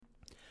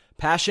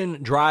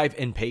Passion, drive,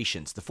 and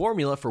patience. The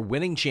formula for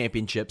winning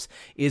championships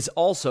is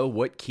also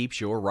what keeps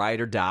your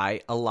ride or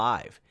die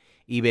alive.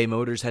 eBay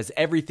Motors has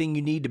everything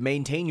you need to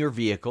maintain your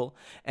vehicle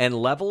and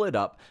level it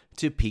up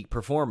to peak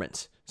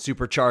performance.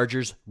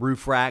 Superchargers,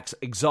 roof racks,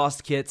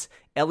 exhaust kits,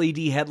 LED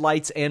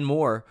headlights, and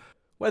more.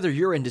 Whether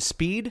you're into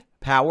speed,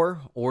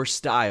 power, or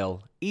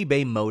style,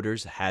 eBay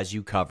Motors has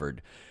you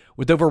covered.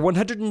 With over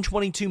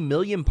 122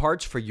 million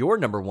parts for your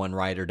number one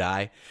ride or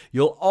die,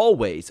 you'll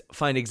always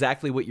find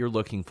exactly what you're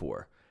looking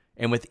for.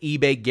 And with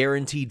eBay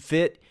Guaranteed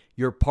Fit,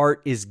 your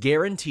part is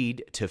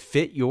guaranteed to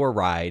fit your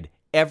ride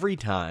every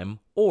time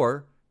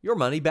or your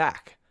money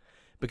back.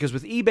 Because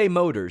with eBay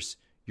Motors,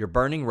 you're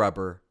burning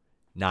rubber,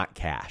 not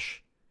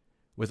cash.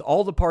 With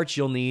all the parts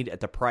you'll need at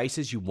the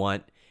prices you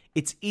want,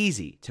 it's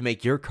easy to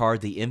make your car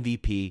the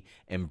MVP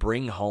and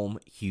bring home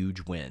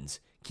huge wins.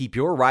 Keep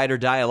your ride or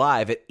die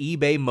alive at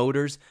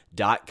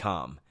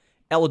ebaymotors.com.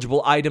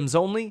 Eligible items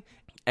only.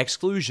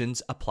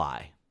 Exclusions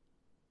apply.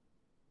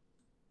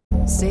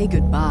 Say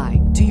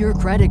goodbye to your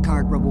credit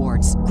card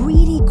rewards.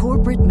 Greedy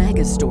corporate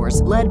mega stores,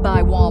 led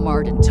by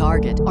Walmart and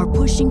Target, are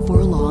pushing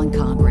for a law in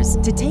Congress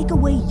to take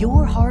away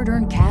your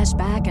hard-earned cash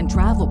back and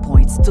travel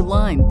points to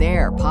line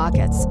their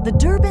pockets. The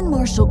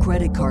Durbin-Marshall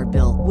credit card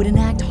bill would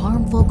enact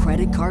harmful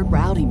credit card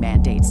routing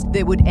mandates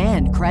that would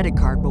end credit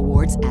card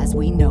rewards as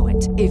we know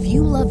it. If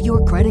you love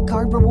your credit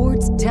card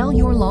rewards, tell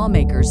your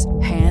lawmakers,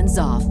 hands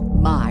off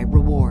my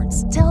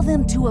rewards. Tell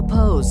them to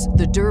oppose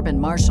the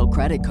Durbin-Marshall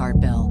credit card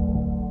bill.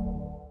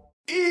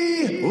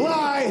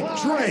 Eli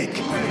Drake.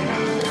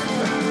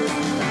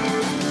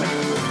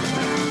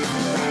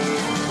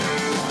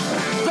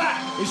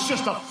 That is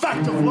just a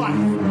fact of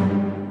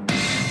life.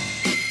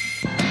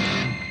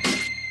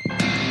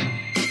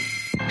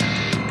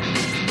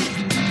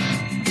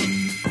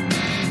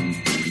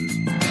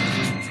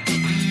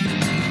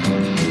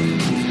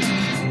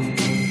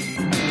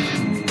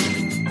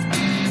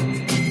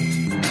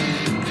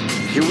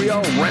 Here we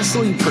are,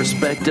 Wrestling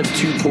Perspective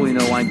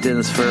 2.0. I'm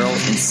Dennis Farrell,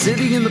 and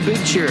sitting in the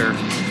big chair,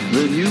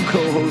 the new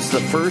co-host,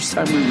 the first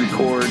time we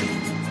record,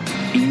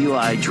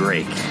 Eli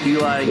Drake.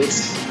 Eli,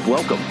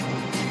 welcome.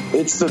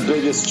 It's the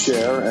biggest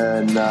chair,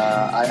 and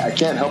I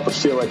can't help but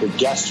feel like a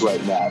guest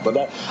right now.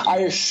 But I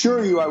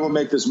assure you I will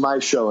make this my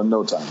show in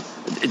no time.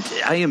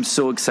 I am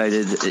so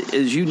excited.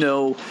 As you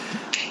know,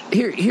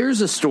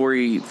 here's a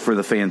story for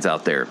the fans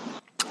out there.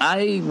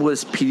 I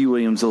was Petey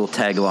Williams' little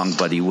tag-along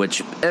buddy,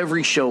 which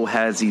every show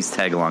has these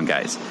tag-along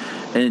guys.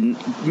 And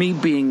me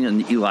being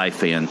an Eli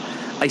fan,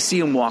 I see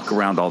him walk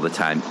around all the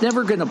time.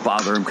 Never going to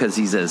bother him because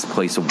he's at his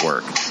place of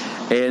work.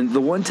 And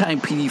the one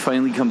time Petey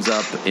finally comes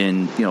up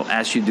and,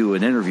 asks you to do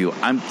an interview,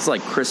 it's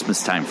like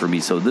Christmas time for me,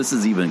 so this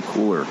is even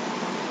cooler.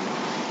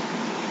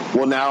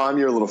 Well, now I'm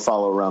your little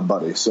follow-around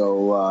buddy.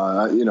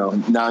 So,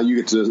 now you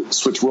get to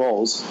switch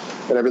roles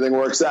and everything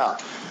works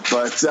out.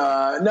 But,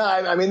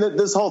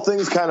 this whole thing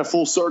is kind of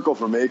full circle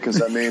for me because,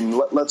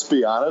 let's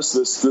be honest,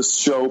 this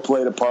show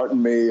played a part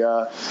in me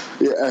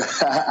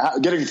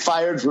getting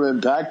fired from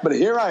Impact. But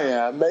here I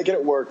am, making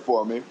it work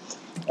for me.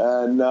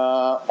 And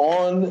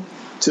on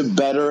to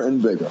better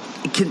and bigger.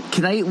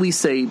 Can I at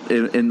least say,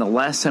 in the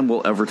last time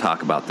we'll ever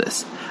talk about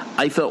this,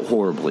 I felt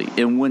horribly.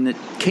 And when it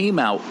came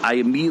out, I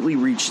immediately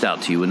reached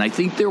out to you. And I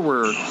think there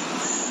were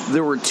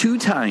two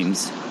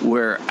times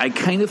where I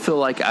kind of feel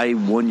like I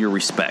won your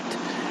respect.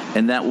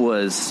 And that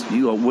was,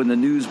 when the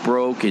news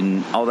broke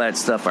and all that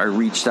stuff, I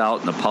reached out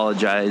and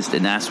apologized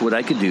and asked what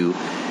I could do.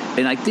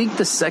 And I think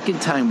the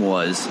second time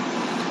was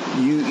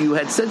you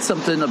had said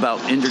something about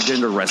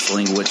intergender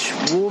wrestling, which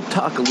we'll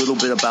talk a little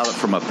bit about it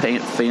from a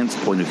fan's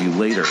point of view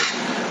later,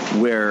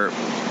 where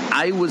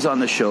I was on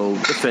the show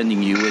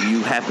defending you and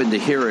you happened to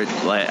hear it.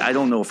 Like, I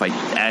don't know if I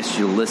asked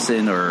you to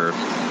listen or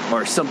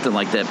something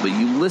like that, but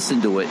you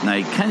listened to it, and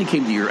I kind of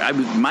came to I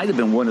might have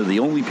been one of the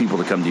only people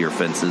to come to your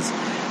fences.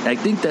 And I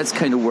think that's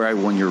kind of where I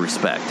won your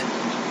respect.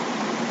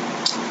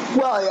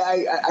 Well,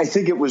 I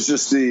think it was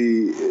just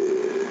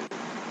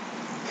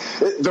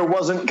there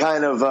wasn't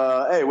kind of,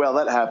 hey, well,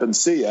 that happened,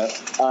 see ya.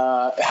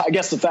 I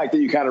guess the fact that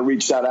you kind of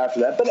reached out after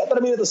that. But at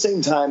the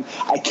same time,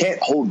 I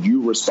can't hold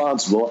you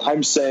responsible.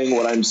 I'm saying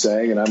what I'm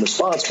saying, and I'm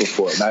responsible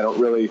for it. And I don't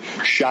really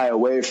shy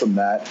away from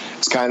that.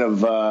 It's kind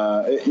of,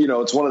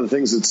 it's one of the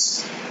things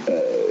that's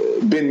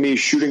been me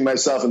shooting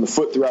myself in the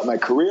foot throughout my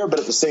career. But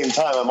at the same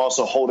time, I'm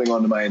also holding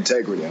on to my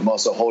integrity. I'm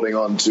also holding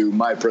on to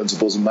my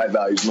principles and my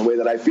values and the way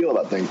that I feel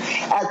about things.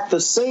 At the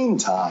same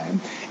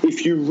time,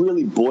 if you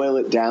really boil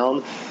it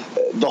down,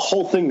 the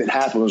whole thing that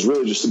happened was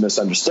really just a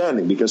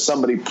misunderstanding because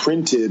somebody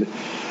printed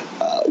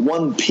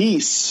one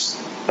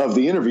piece of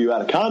the interview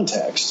out of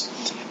context.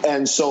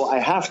 And so I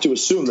have to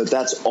assume that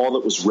that's all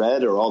that was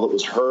read or all that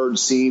was heard,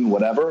 seen,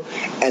 whatever.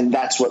 And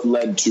that's what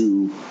led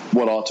to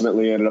what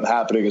ultimately ended up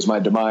happening as my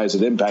demise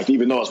at Impact,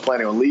 even though I was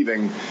planning on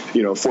leaving,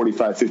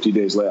 45, 50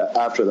 days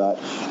after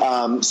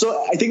that.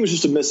 So I think it was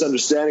just a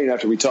misunderstanding.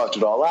 After we talked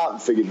it all out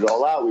and figured it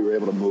all out, we were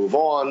able to move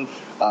on.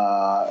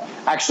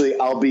 Actually,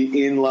 I'll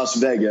be in Las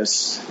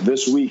Vegas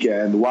this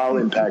weekend while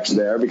Impact's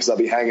there because I'll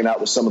be hanging out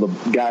with some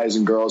of the guys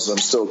and girls that I'm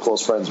still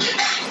close friends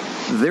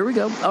with. There we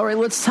go. All right,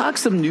 let's talk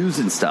some news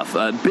and stuff.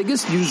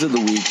 Biggest news of the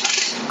week,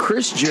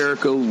 Chris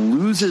Jericho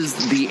loses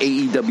the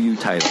AEW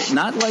title.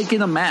 Not like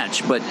in a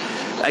match, but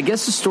I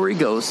guess the story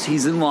goes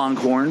he's in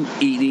Longhorn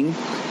eating,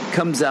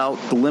 comes out,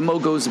 the limo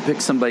goes to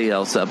pick somebody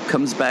else up,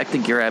 comes back to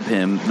grab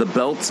him, the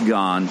belt's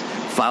gone,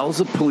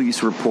 files a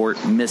police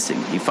report,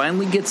 missing. He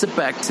finally gets it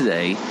back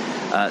today.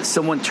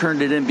 Someone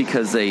turned it in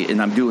because they, and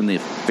I'm doing the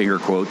finger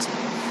quotes,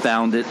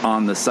 found it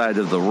on the side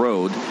of the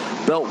road.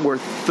 Belt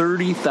worth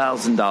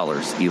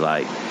 $30,000,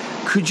 Eli.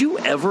 Could you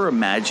ever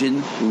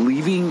imagine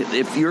leaving,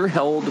 if you're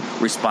held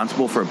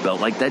responsible for a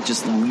belt like that,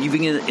 just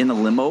leaving it in a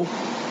limo?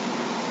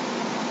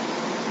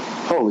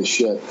 Holy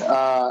shit.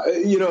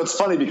 It's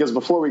funny because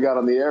before we got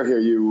on the air here,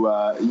 you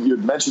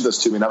had mentioned this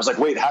to me, and I was like,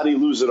 wait, how do you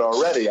lose it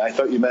already? I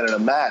thought you meant in a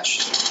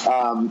match.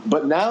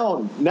 But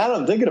now that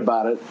I'm thinking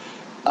about it,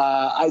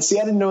 I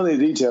didn't know any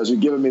details. You're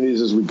giving me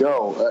these as we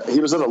go. He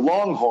was at a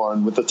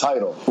Longhorn with the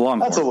title. Longhorn.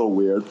 That's a little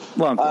weird.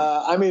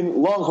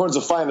 Longhorn. Longhorn's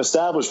a fine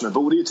establishment,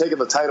 but what are you taking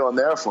the title on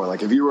there for?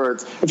 Like, if you were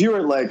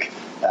at like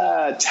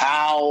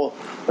Tao,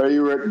 or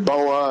you were at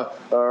Boa,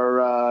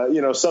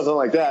 or something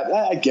like that,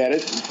 I get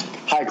it.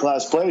 High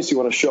class place. You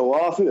want to show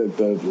off at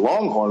the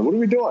Longhorn. What are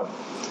we doing?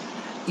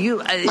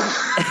 Look,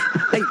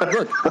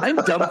 I'm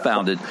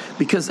dumbfounded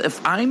because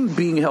if I'm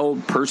being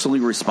held personally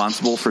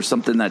responsible for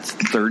something that's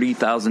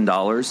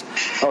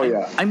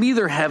 $30,000, I'm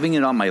either having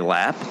it on my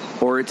lap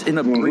or it's in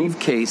a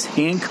briefcase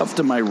handcuffed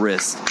to my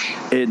wrist,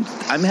 and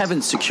I'm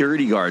having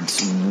security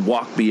guards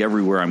walk me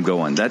everywhere I'm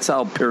going. That's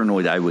how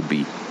paranoid I would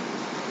be.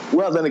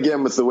 Well, then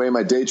again, with the way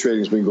my day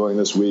trading's been going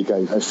this week,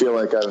 I feel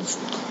like I've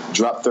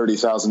dropped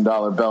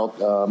 $30,000 belt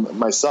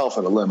myself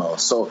in a limo.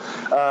 So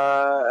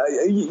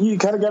you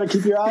kind of got to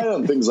keep your eye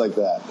on things like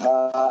that.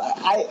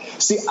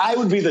 I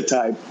would be the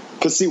type,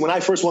 because when I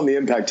first won the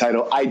Impact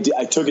title, I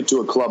took it to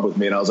a club with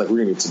me, and I was like, we're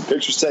gonna get some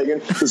pictures taken.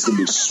 This is gonna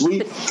be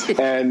sweet.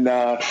 And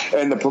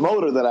the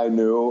promoter that I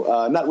knew,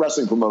 not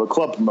wrestling promoter,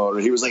 club promoter,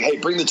 he was like, hey,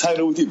 bring the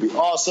title with you. It'd be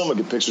awesome. I'll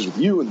get pictures with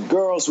you and the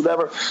girls,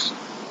 whatever.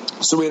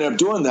 So we ended up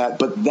doing that,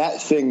 but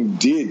that thing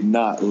did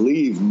not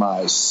leave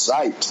my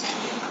sight.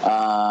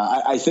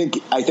 I think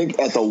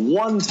at the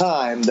one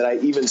time that I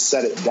even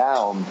set it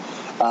down,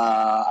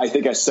 I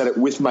think I set it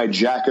with my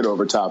jacket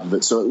over top of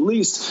it. So at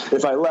least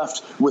if I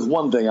left with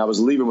one thing, I was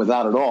leaving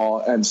without it all,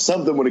 and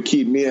something would have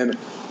kept me in,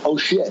 oh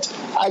shit,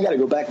 I got to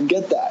go back and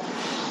get that.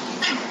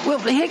 Well,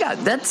 hang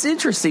on. That's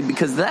interesting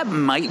because that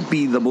might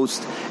be the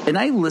most, and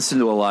I listen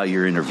to a lot of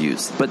your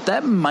interviews, but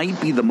that might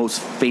be the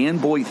most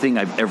fanboy thing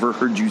I've ever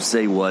heard you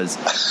say was,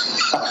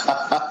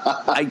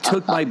 I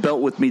took my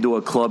belt with me to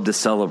a club to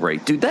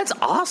celebrate. Dude, that's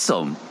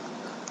awesome.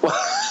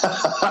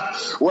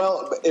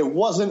 Well, it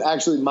wasn't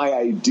actually my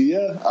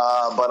idea,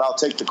 but I'll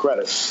take the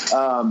credit.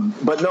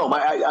 But no,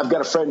 I've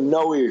got a friend,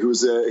 Noe,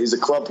 he's a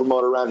club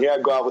promoter around here. I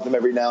go out with him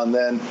every now and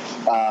then.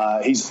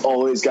 He's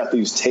always got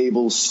these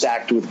tables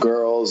stacked with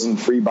girls and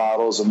free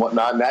bottles and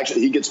whatnot. And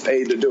actually, he gets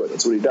paid to do it.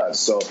 That's what he does.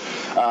 So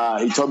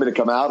he told me to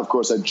come out. Of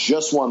course, I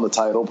just won the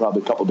title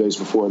probably a couple days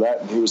before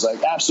that. And he was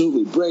like,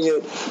 absolutely, bring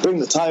it, bring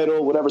the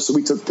title, whatever. So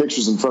we took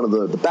pictures in front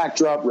of the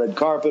backdrop, red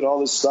carpet, all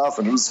this stuff.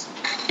 And it was,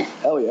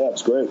 hell yeah, it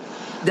was great.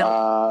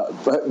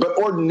 But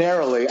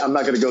ordinarily, I'm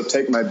not going to go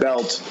take my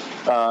belt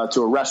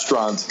to a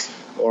restaurant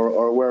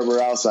or wherever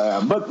else I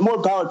am. But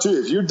more power to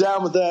you. If you're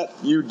down with that,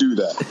 you do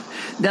that.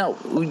 Now,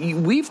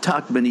 we've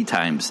talked many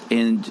times,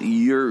 and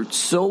you're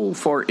so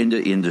far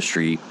into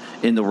industry,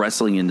 in the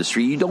wrestling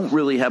industry, you don't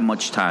really have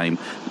much time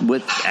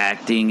with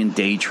acting and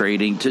day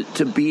trading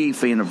to be a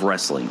fan of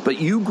wrestling. But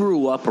you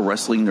grew up a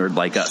wrestling nerd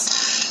like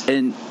us.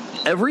 And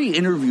every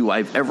interview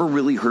I've ever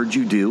really heard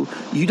you do,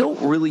 you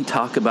don't really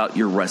talk about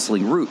your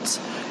wrestling roots.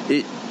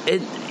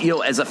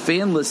 As a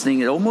fan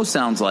listening, it almost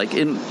sounds like,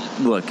 and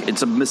look,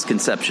 it's a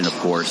misconception, of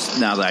course,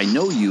 now that I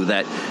know you,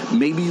 that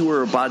maybe you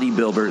were a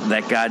bodybuilder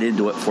that got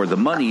into it for the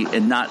money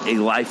and not a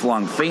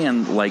lifelong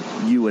fan like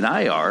you and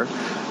I are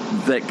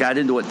that got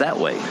into it that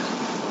way.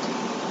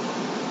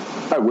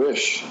 I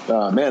wish.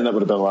 Man, that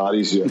would have been a lot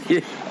easier.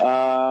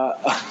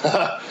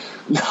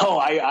 No,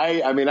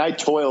 I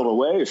toiled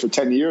away for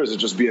 10 years of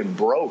just being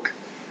broke,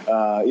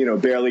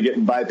 barely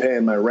getting by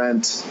paying my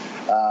rent,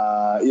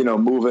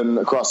 moving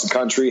across the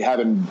country,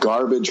 having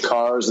garbage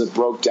cars that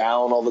broke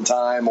down all the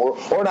time, or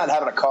not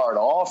having a car at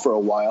all for a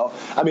while.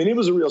 I mean, it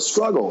was a real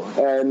struggle.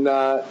 And,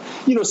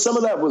 some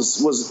of that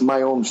was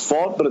my own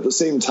fault, but at the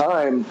same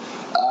time,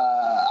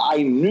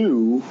 I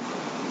knew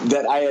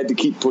that I had to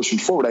keep pushing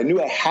forward. I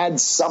knew I had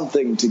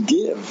something to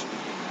give.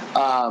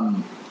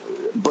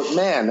 But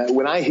man,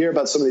 when I hear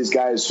about some of these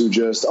guys who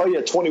just,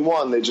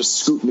 21, they just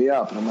scoop me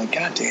up, and I'm like,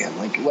 God damn,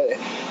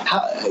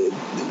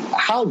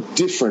 how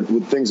different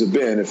would things have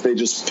been if they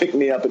just picked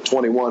me up at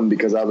 21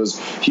 because I was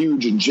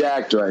huge and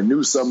jacked or I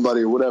knew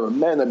somebody or whatever?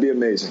 Man, that'd be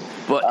amazing.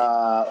 But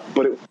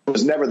it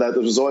was never that.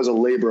 There was always a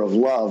labor of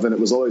love, and it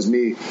was always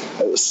me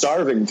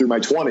starving through my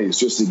 20s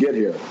just to get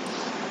here.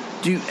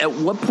 At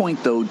what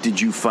point, though,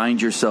 did you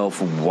find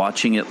yourself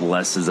watching it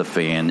less as a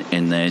fan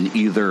and then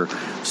either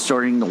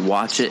starting to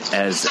watch it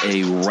as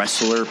a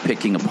wrestler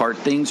picking apart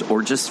things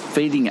or just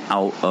fading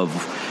out of?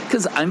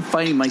 Because I'm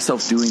finding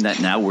myself doing that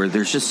now where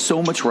there's just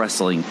so much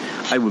wrestling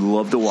I would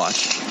love to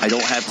watch. I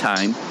don't have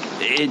time.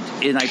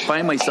 And I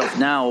find myself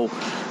now,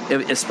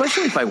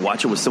 especially if I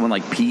watch it with someone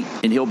like Pete,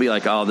 and he'll be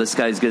like, oh, this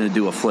guy's going to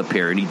do a flip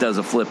here, and he does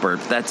a flipper.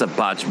 If that's a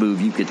botch move,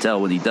 you could tell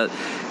when he does.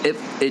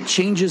 It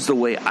changes the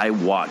way I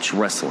watch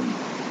wrestling.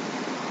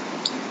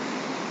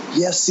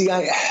 Yeah, see,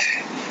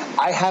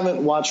 I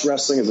haven't watched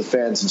wrestling as a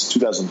fan since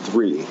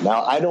 2003.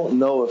 Now, I don't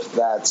know if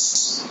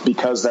that's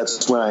because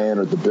that's when I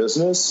entered the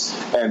business,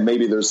 and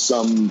maybe there's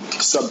some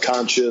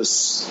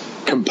subconscious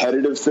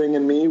competitive thing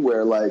in me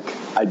where, like,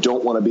 I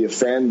don't want to be a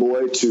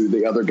fanboy to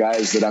the other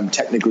guys that I'm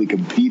technically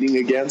competing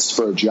against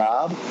for a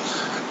job.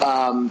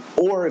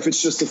 Or if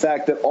it's just the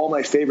fact that all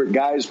my favorite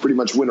guys pretty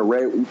much went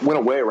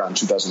away around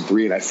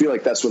 2003, and I feel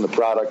like that's when the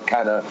product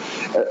kind of,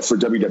 for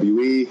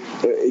WWE,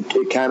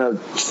 it kind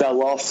of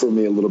fell off for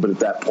me a little bit at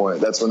that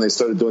point. That's when they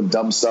started doing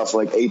dumb stuff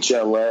like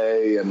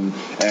HLA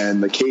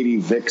and the Katie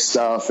Vick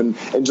stuff and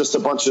just a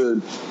bunch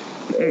of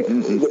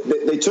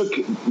they took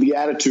the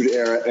Attitude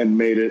Era and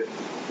made it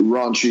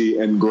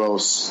raunchy and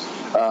gross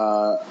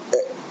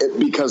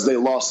because they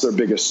lost their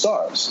biggest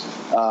stars.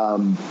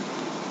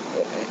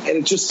 And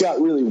it just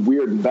got really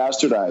weird and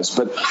bastardized.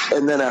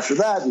 And then after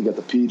that, you got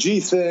the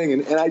PG thing.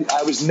 And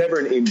I was never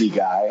an indie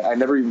guy. I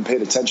never even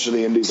paid attention to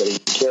the indies. I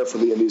didn't care for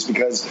the indies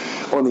because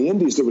on the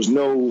indies, there was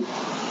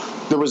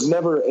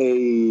never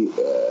a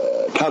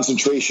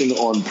concentration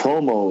on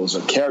promos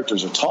or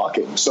characters or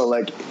talking. So,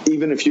 like,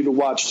 even if you'd have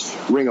watched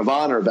Ring of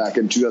Honor back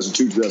in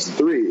 2002,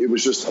 2003, it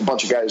was just a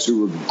bunch of guys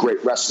who were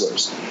great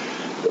wrestlers.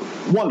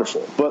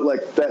 Wonderful. But,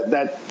 like,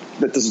 that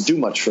doesn't do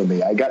much for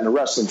me. I got into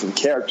wrestling for the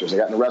characters. I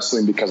got into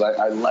wrestling because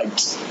I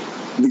liked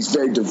these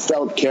very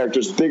developed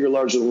characters, bigger,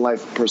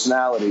 larger-than-life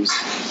personalities.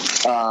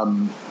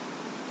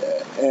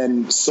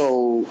 And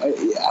so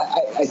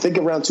I think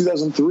around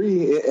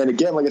 2003, and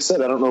again, like I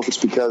said, I don't know if it's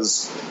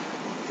because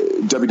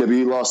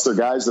WWE lost their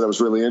guys that I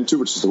was really into,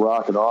 which is The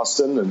Rock and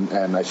Austin,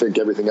 and I think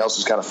everything else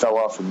just kind of fell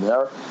off from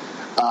there.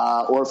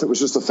 Or if it was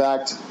just the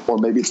fact, or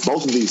maybe it's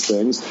both of these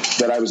things,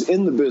 that I was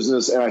in the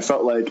business and I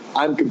felt like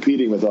I'm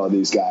competing with all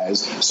these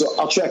guys. So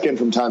I'll check in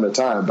from time to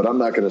time, but I'm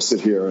not going to sit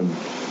here and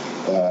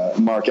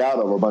mark out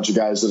over a bunch of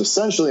guys that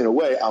essentially, in a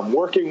way, I'm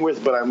working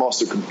with, but I'm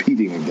also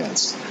competing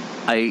against.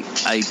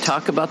 I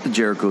talk about the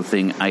Jericho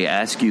thing. I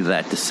ask you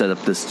that to set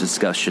up this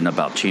discussion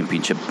about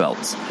championship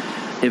belts.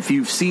 If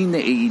you've seen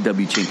the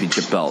AEW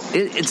championship belt,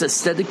 it's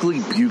aesthetically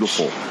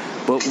beautiful.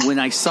 But when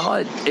I saw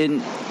it,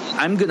 and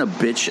I'm going to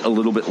bitch a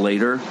little bit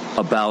later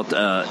about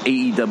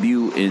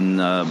AEW in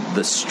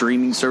the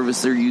streaming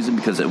service they're using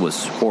because it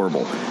was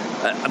horrible.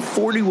 I'm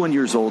 41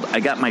 years old. I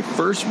got my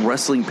first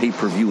wrestling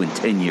pay-per-view in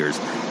 10 years,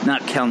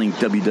 not counting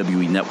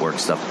WWE Network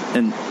stuff.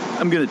 And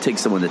I'm going to take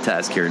someone to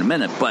task here in a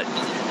minute, but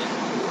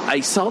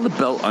I saw the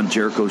belt on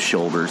Jericho's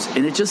shoulders,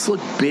 and it just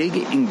looked big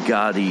and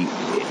gaudy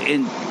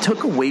and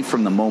took away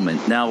from the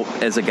moment. Now,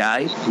 as a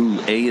guy who,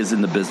 A, is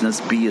in the business,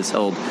 B, has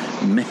held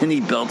many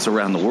belts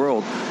around the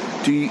world,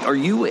 are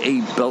you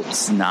a belt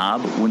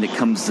snob when it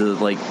comes to,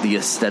 like, the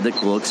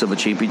aesthetic looks of a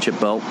championship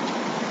belt?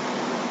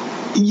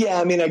 Yeah,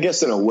 I mean, I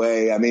guess in a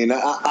way. I mean,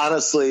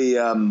 honestly,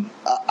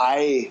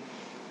 I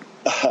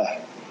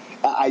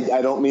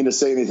don't mean to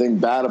say anything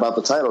bad about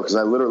the title because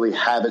I literally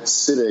have it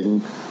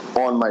sitting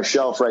on my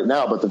shelf right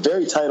now. But the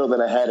very title that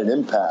I had in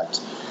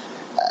Impact,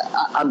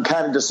 I'm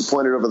kind of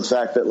disappointed over the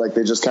fact that, like,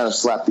 they just kind of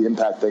slapped the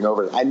Impact thing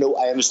over it. I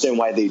understand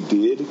why they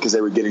did because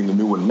they were getting the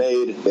new one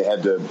made. They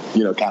had to,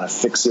 kind of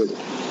fix it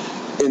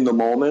in the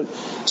moment.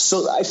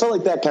 So I felt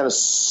like that kind of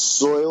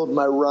soiled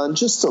my run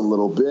just a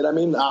little bit. I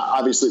mean,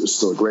 obviously it was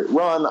still a great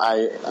run.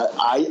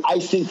 I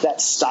think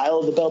that style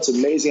of the belt's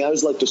amazing. I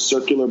always liked the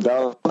circular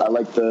belt. I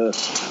like the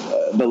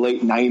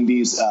late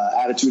 90s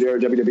Attitude Era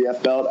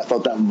WWF belt. I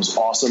thought that one was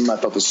awesome. I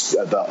thought the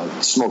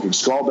Smoking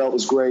Skull belt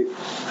was great.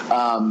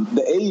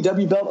 The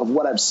AEW belt, of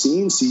what I've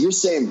seen, so you're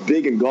saying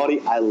big and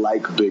gaudy. I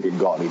like big and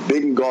gaudy.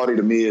 Big and gaudy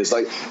to me is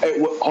like, hey,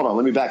 hold on,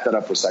 let me back that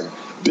up for a second.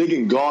 Big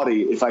and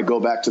gaudy, if I go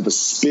back to the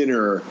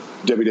spinner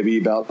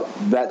WWE belt,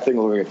 that thing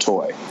looked like a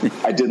toy.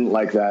 I didn't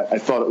like that. I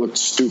thought it looked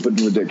stupid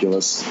and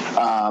ridiculous.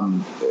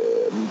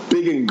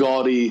 Big and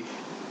gaudy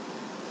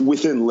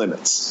within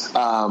limits.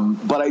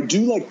 But I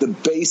do like the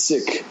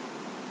basic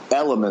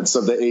elements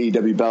of the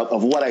AEW belt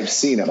of what I've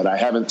seen of it. I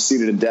haven't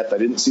seen it in depth. I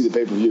didn't see the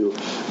pay-per-view.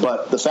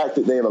 But the fact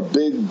that they have a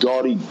big,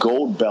 gaudy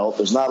gold belt,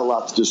 there's not a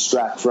lot to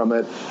distract from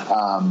it.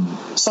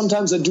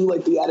 Sometimes I do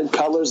like the added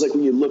colors, like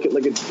when you look at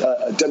like a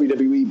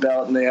WWE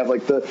belt and they have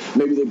like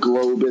maybe the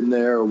globe in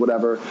there or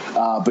whatever.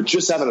 But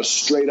just having a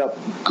straight-up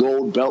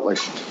gold belt, like,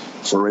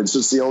 for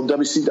instance, the old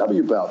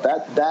WCW belt,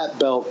 that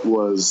belt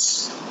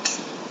was...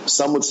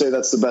 Some would say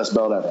that's the best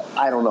belt ever.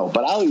 I don't know.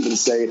 But I'll even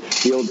say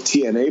the old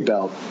TNA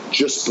belt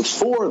just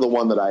before the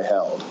one that I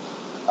held.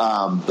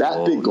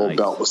 That big gold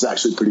belt was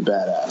actually pretty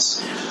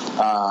badass.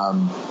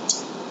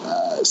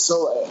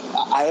 So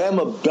I am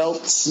a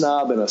belt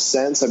snob in a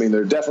sense. I mean,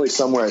 they're definitely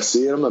somewhere I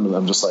see them, and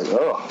I'm just like,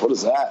 oh, what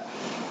is that?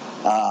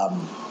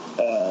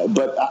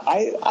 But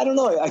I don't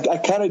know. I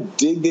kind of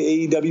dig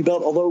the AEW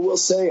belt, although I will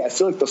say I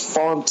feel like the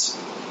font,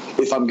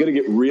 if I'm going to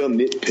get real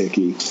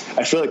nitpicky,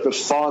 I feel like the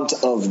font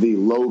of the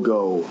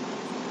logo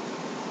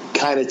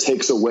kind of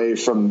takes away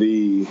from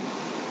the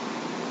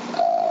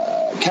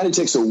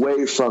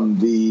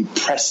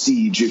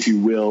prestige, if you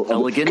will.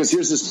 Elegant. Because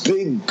here's this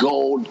big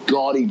gold,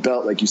 gaudy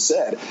belt, like you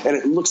said, and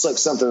it looks like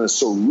something that's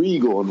so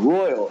regal and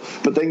royal.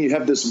 But then you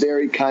have this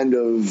very kind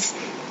of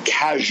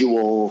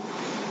casual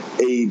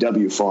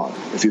AEW font,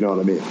 if you know what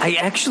I mean. I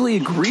actually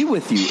agree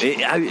with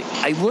you.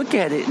 I look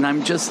at it and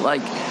I'm just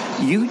like,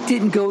 you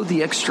didn't go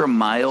the extra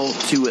mile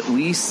to at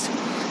least,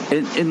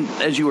 and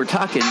as you were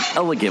talking,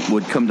 elegant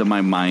would come to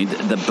my mind.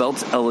 The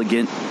belt's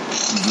elegant.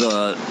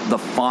 The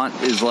font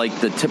is like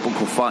the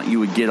typical font you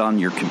would get on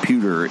your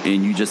computer,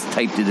 and you just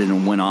typed it in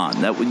and went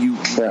on. That you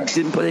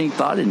didn't put any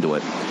thought into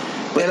it.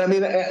 But, and I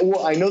mean,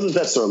 well, I know that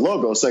that's their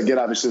logo, so I get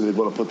obviously they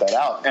want to put that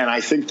out, and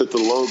I think that the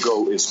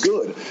logo is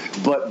good.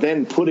 But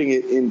then putting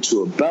it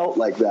into a belt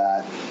like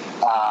that,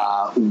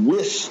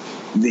 with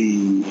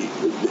the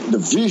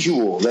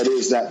visual that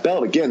is that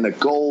belt, again, the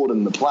gold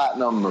and the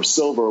platinum or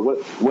silver, or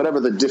whatever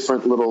the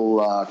different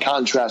little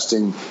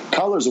contrasting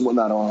colors and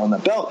whatnot on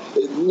that belt,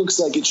 it looks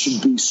like it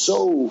should be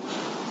so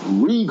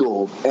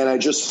regal, and I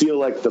just feel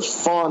like the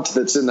font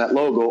that's in that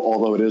logo,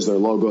 although it is their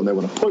logo and they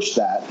want to push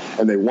that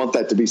and they want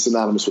that to be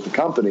synonymous with the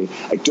company,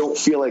 I don't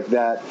feel like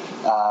that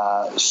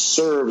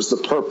serves the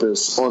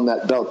purpose on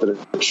that belt that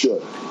it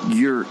should.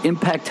 Your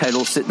Impact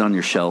title sitting on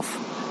your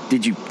shelf,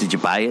 did you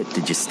buy it?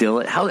 Did you steal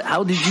it?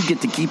 How did you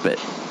get to keep it?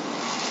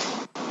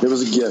 It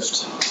was a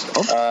gift.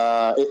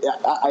 I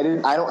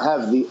don't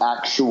have the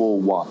actual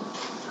one.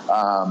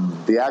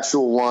 The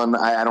actual one,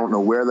 I don't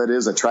know where that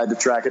is. I tried to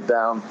track it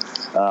down,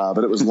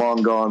 but it was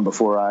long gone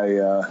before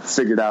I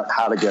figured out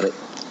how to get it.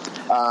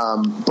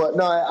 But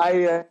no,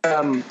 I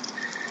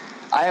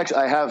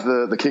have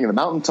the King of the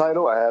Mountain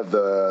title. I have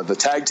the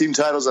tag team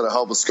titles that I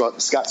held with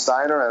Scott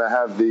Steiner, and I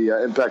have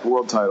the Impact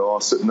World title all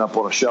sitting up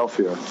on a shelf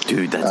here.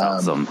 Dude, that's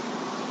awesome.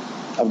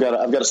 I've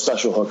got a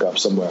special hookup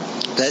somewhere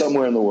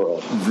in the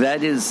world.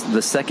 That is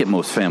the second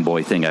most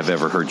fanboy thing I've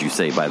ever heard you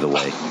say, by the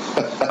way.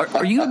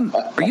 Are you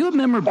a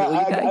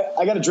memorabilia guy?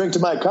 I got to drink to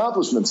my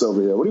accomplishments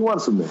over here. What do you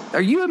want from me?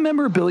 Are you a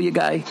memorabilia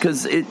guy?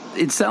 Because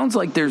it sounds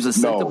like there's a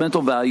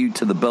sentimental value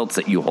to the belts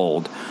that you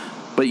hold.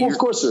 But of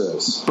course there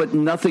is. But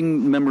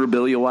nothing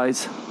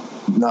memorabilia-wise?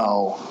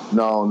 No,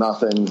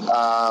 nothing.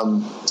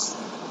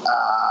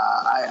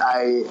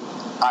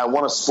 I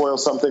want to spoil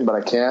something, but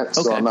I can't,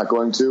 so I'm not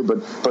going to.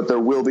 But there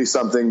will be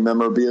something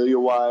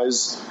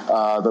memorabilia-wise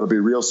that'll be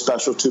real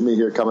special to me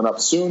here coming up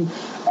soon.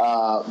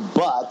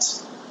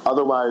 But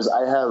otherwise,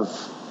 I have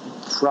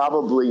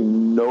probably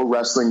no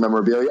wrestling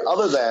memorabilia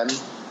other than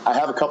I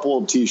have a couple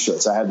of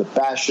T-shirts. I have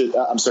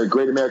the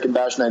Great American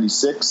Bash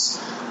 96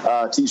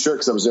 T-shirt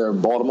because I was there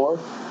in Baltimore.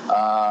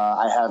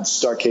 I have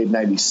Starrcade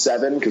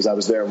 97 because I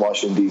was there in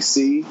Washington,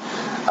 D.C.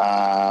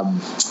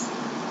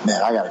 Man,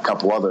 I got a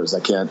couple others I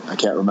can't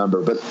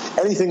remember. But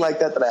anything like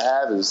that I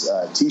have is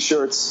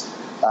T-shirts.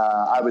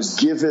 I was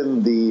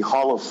given the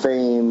Hall of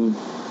Fame,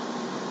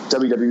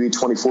 WWE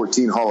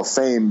 2014 Hall of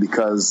Fame,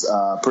 because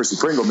Percy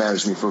Pringle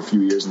managed me for a few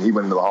years, and he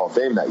went into the Hall of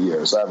Fame that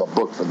year. So I have a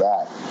book for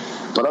that.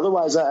 But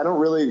otherwise, I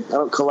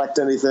don't collect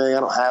anything.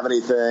 I don't have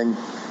anything.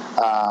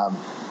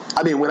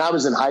 I mean, when I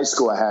was in high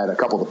school, I had a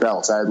couple of the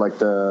belts. I had like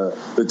the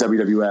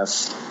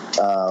WWF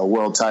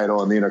world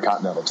title and the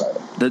Intercontinental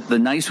title. The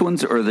nice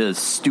ones or the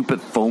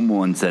stupid foam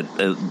ones that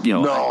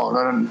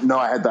No.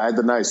 I had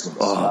the nice ones.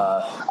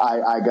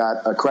 I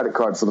got a credit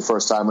card for the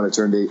first time when I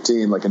turned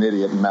 18, like an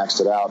idiot, and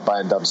maxed it out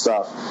buying dumb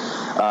stuff.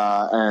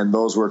 And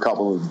those were a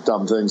couple of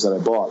dumb things that I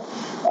bought.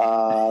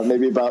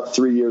 Maybe about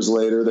 3 years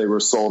later, they were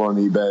sold on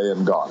eBay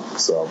and gone.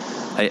 So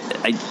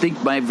I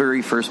think my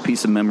very first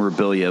piece of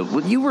memorabilia.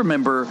 You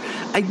remember?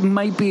 I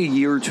might be a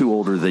year or two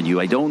older than you.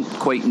 I don't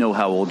quite know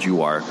how old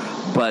you are,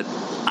 but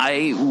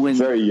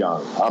very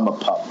young. I'm a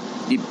pup.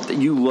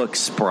 You look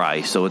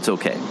spry, so it's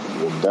okay.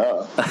 Well,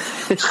 duh.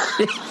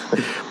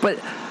 But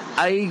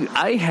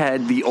I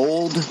had the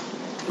old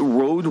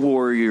Road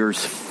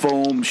Warriors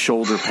foam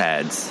shoulder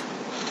pads.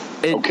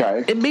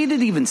 It made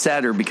it even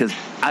sadder because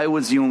I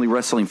was the only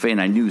wrestling fan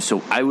I knew,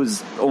 so I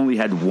only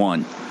had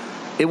one.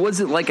 It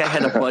wasn't like I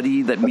had a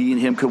buddy that me and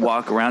him could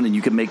walk around and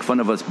you could make fun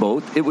of us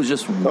both. It was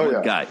just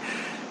one guy.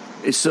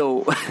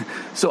 So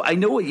I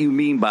know what you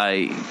mean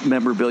by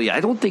memorabilia.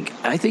 I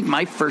think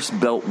my first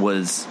belt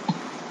was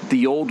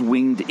the old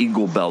winged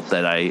eagle belt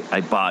that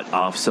I bought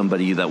off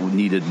somebody that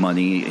needed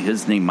money.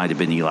 His name might have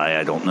been Eli.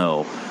 I don't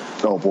know.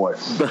 Oh boy.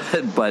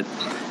 But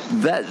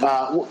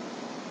that.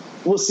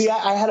 Well, see,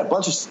 I had a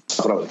bunch of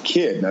stuff when I was a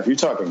kid. Now, if you're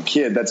talking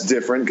kid, that's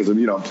different because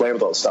I'm playing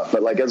with all this stuff.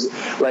 But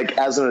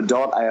as an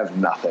adult, I have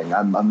nothing.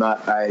 I'm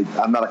not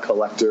a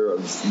collector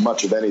of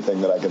much of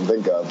anything that I can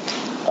think of.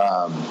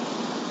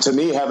 to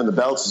me, having the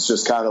belts is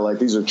just kind of like,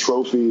 these are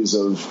trophies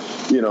of,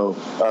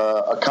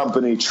 a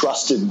company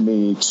trusted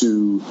me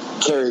to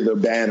carry their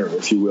banner,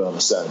 if you will, in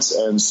a sense.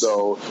 And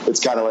so it's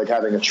kind of like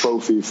having a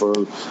trophy for,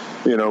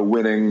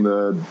 winning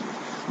the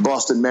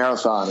Boston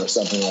Marathon or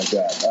something like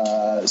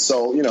that.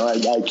 So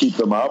I keep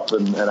them up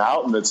and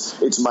out, and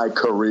it's my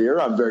career.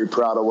 I'm very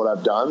proud of what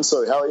I've done.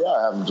 So hell yeah,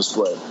 I have them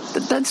displayed.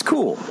 That's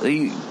cool.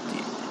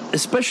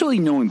 Especially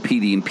knowing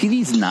Petey, and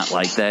Petey's not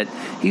like that.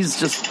 He's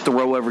just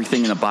throw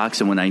everything in a box,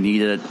 and when I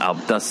need it, I'll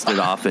dust it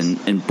off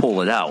and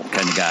pull it out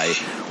kind of guy,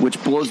 which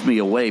blows me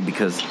away,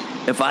 because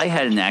if I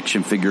had an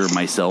action figure of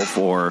myself,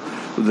 or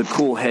the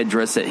cool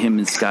headdress that him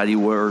and Scotty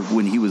wore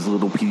when he was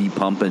little Petey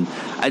Pump, and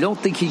I don't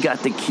think he got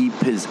to keep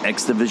his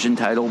X Division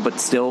title, but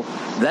still,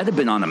 that'd have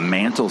been on a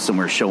mantle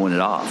somewhere showing it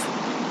off.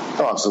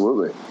 Oh,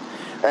 absolutely.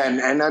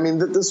 And I mean,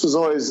 this was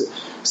always,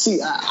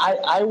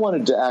 I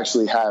wanted to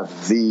actually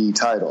have the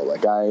title.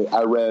 Like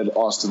I read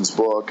Austin's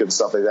book and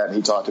stuff like that, and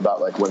he talked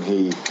about like when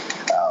he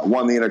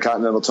won the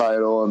Intercontinental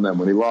title, and then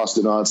when he lost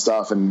it and all that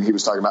stuff, and he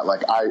was talking about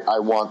like, I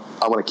want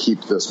to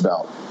keep this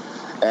belt.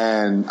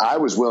 And I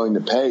was willing to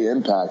pay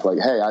Impact, like,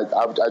 hey, I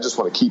just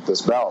want to keep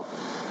this belt.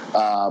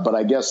 But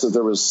I guess that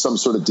there was some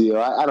sort of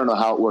deal. I don't know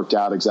how it worked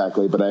out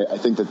exactly, but I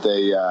think that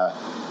they,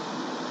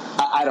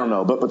 I don't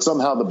know, but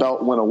somehow the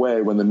belt went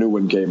away when the new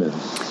one came in.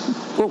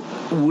 Well,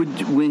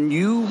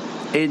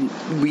 and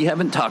we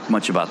haven't talked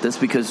much about this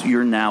because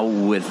you're now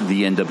with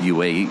the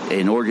NWA,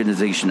 an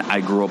organization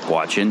I grew up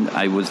watching.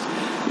 I was,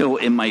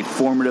 in my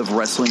formative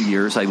wrestling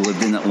years, I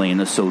lived in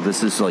Atlanta, so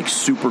this is like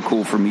super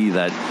cool for me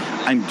that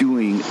I'm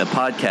doing a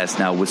podcast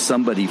now with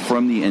somebody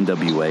from the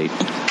NWA.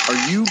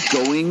 Are you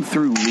going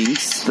through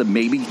links to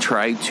maybe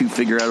try to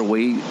figure out a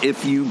way,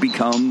 if you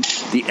become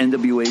the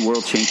NWA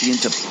World Champion,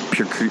 to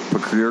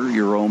procure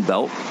your own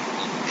belt?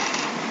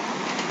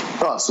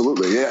 Oh,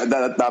 absolutely. Yeah,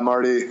 I'm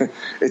already.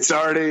 It's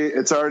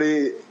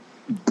already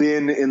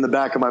been in the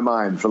back of my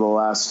mind for the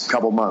last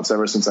couple months,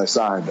 ever since I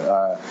signed.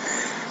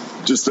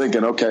 Just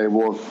thinking, okay,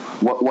 well,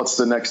 what's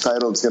the next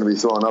title that's going to be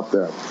thrown up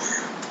there?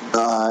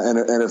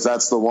 And if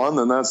that's the one,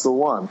 then that's the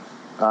one.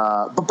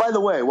 But by the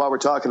way, while we're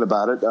talking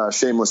about it,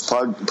 shameless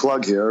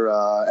plug here,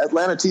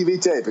 Atlanta TV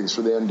tapings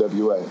for the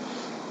NWA.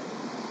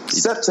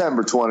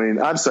 September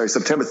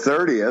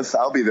 30th.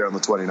 I'll be there on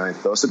the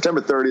 29th, though. September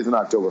 30th and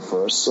October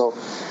 1st. So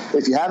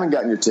if you haven't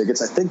gotten your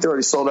tickets, I think they're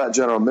already sold out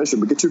general admission,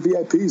 but get your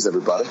VIPs,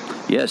 everybody.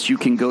 Yes, you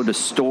can go to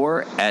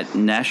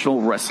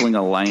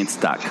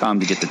store@nationalwrestlingalliance.com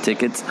to get the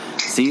tickets.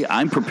 See,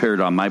 I'm prepared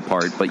on my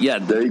part, but yeah.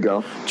 There you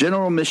go.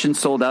 General admission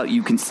sold out.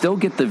 You can still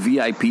get the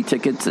VIP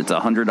tickets. It's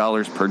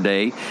 $100 per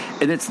day,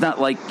 and it's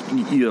not like,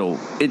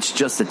 it's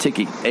just a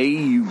ticket. A,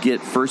 you get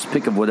first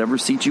pick of whatever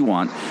seat you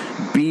want.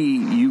 B,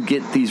 you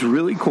get these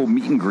really cool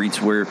meet and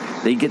greets where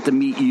they get to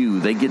meet you,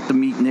 they get to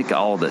meet Nick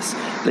Aldis,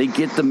 they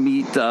get to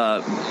meet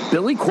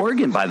Billy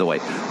Corgan, by the way,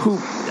 who,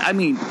 I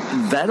mean,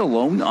 that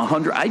alone,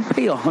 I'd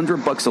pay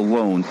 $100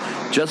 alone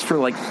just for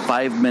like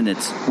 5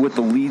 minutes with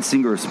the lead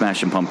singer of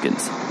Smashing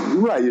Pumpkins.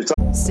 Right.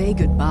 Say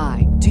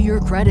goodbye to your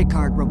credit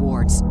card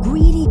rewards.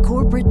 Greedy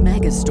corporate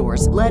mega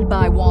stores, led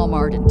by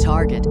Walmart and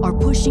Target, are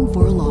pushing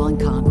for a law in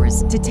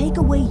Congress to take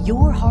away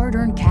your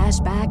hard-earned cash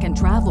back and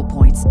travel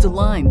points to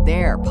line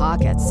their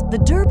pockets. The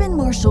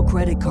Durbin-Marshall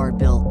credit card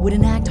bill would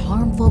enact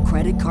harmful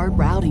credit card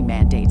routing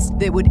mandates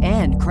that would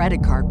end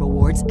credit card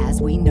rewards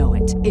as we know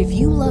it. If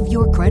you love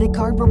your credit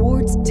card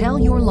rewards, tell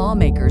your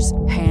lawmakers,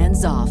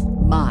 hands off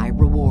my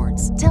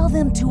rewards. Tell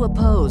them to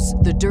oppose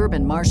the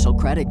Durbin-Marshall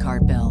credit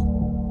card bill.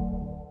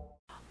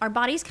 Our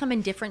bodies come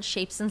in different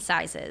shapes and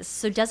sizes,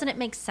 so doesn't it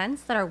make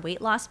sense that our weight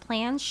loss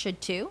plans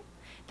should too?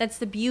 That's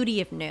the beauty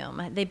of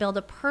Noom. They build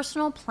a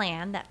personal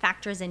plan that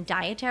factors in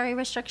dietary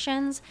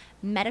restrictions,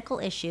 medical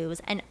issues,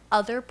 and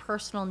other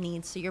personal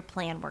needs so your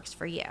plan works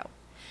for you.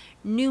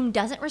 Noom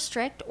doesn't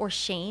restrict or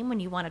shame when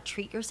you want to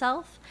treat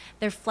yourself.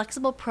 Their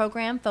flexible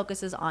program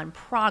focuses on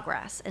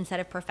progress instead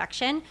of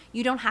perfection.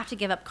 You don't have to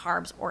give up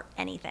carbs or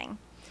anything.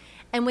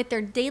 And with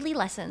their daily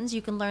lessons,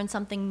 you can learn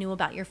something new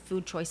about your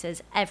food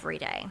choices every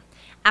day.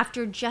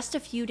 After just a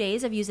few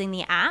days of using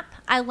the app,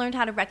 I learned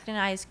how to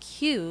recognize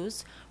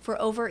cues for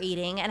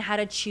overeating and how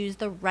to choose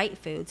the right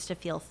foods to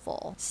feel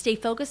full. Stay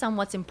focused on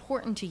what's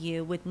important to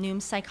you with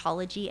Noom's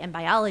psychology and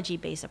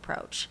biology-based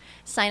approach.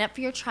 Sign up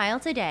for your trial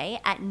today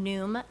at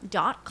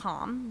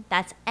Noom.com.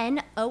 That's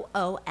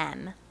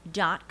Noom.com.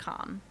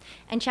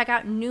 And check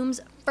out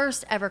Noom's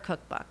first ever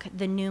cookbook,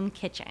 The Noom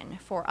Kitchen,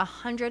 for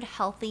 100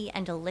 healthy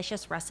and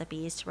delicious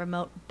recipes to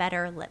promote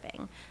better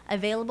living.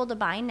 Available to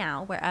buy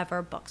now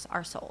wherever books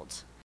are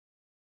sold.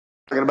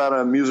 Talking about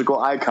a musical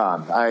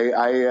icon.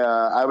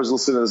 I was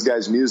listening to this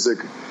guy's music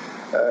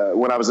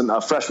when I was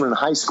a freshman in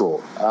high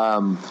school.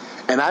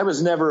 And I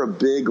was never a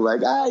big,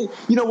 I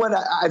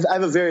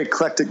have a very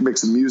eclectic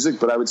mix of music,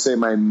 but I would say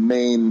my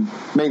main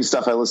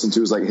stuff I listen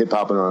to is like hip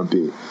hop and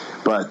R&B.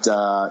 But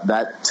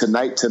that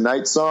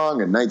Tonight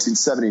song in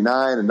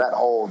 1979 and that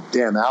whole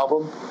damn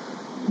album,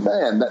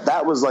 man,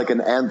 that was like an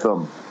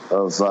anthem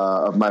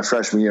of my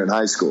freshman year in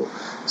high school.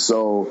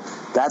 So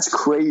that's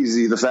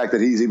crazy, the fact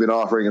that he's even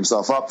offering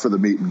himself up for the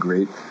meet and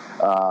greet.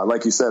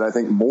 Like you said, I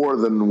think more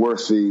than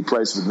worth the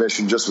price of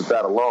admission just with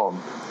that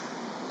alone.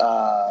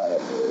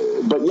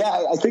 But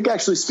yeah, I think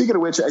actually, speaking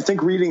of which, I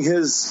think reading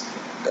his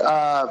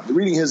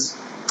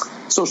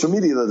social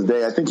media the other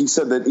day, I think he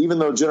said that even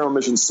though general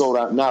admission's sold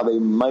out now, they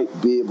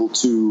might be able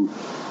to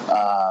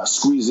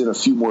squeeze in a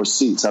few more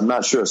seats. I'm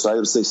not sure, so I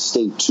would say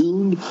stay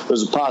tuned.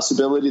 There's a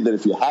possibility that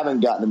if you haven't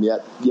gotten them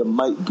yet, you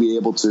might be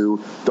able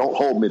to. Don't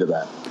hold me to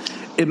that.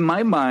 In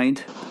my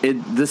mind,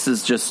 this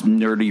is just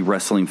nerdy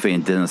wrestling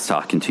fan Dennis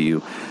talking to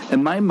you.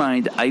 In my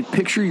mind, I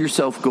picture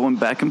yourself going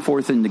back and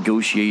forth in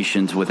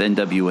negotiations with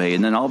NWA,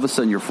 and then all of a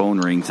sudden your phone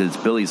rings, and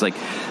it's Billy. He's like,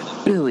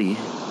 Billy,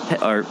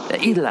 or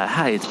Eli,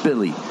 hi, it's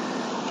Billy.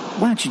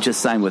 Why don't you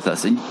just sign with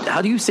us? And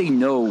how do you say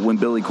no when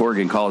Billy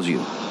Corgan calls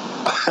you?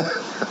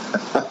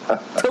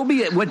 Tell me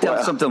it went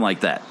down something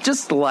like that.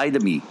 Just lie to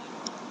me.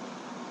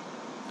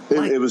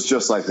 It was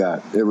just like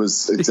that. It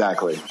was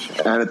exactly.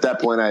 And at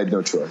that point, I had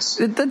no choice.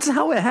 That's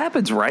how it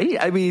happens, right?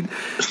 I mean,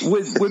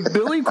 when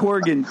Billy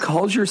Corgan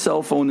calls your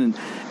cell phone, and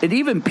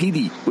even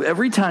Petey,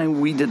 every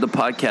time we did the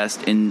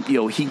podcast and,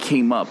 he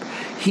came up,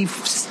 he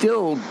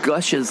still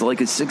gushes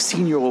like a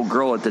 16-year-old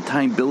girl. At the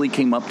time, Billy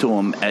came up to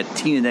him at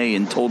TNA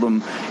and told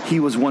him he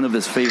was one of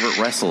his favorite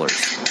wrestlers.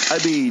 I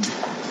mean,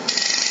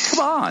 come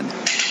on.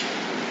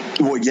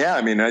 Well, yeah,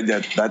 I mean,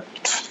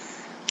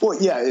 well,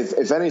 yeah,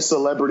 if any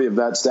celebrity of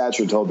that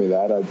stature told me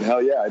that,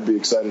 hell yeah, I'd be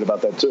excited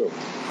about that too.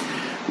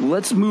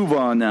 Let's move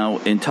on now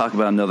and talk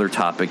about another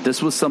topic. This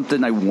was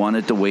something I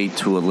wanted to wait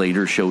to a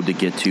later show to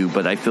get to,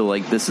 but I feel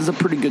like this is a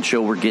pretty good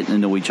show. We're getting to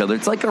know each other.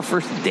 It's like our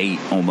first date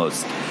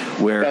almost.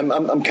 Where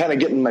I'm kind of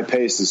getting my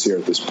paces here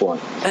at this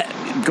point.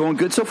 Going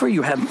good so far?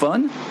 You having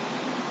fun?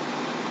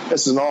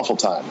 This is an awful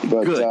time,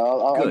 but good.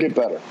 I'll get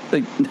better.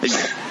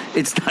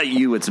 It's not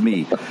you, it's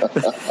me.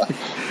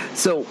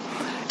 So,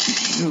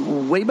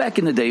 way back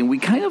in the day, and we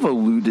kind of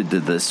alluded to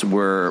this,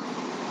 where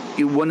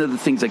one of the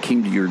things that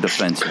came to your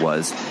defense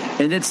was,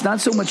 and it's not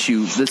so much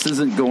you, this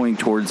isn't going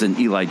towards an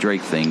Eli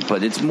Drake thing,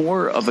 but it's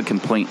more of a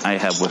complaint I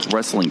have with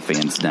wrestling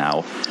fans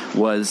now,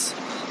 was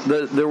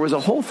there was a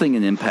whole thing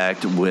in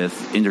Impact with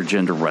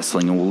intergender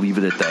wrestling, and we'll leave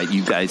it at that.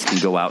 You guys can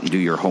go out and do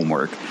your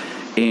homework.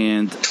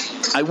 And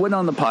I went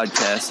on the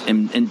podcast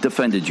and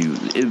defended you.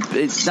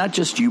 It's not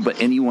just you, but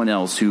anyone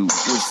else who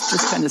was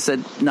just kind of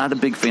said, not a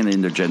big fan of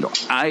intergender.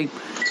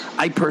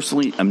 I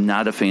personally am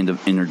not a fan of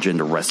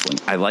intergender wrestling.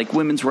 I like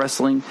women's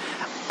wrestling.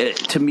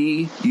 To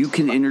me, you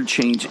can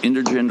interchange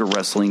intergender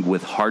wrestling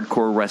with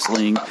hardcore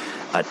wrestling,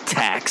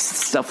 attacks,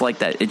 stuff like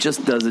that. It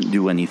just doesn't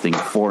do anything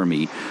for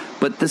me.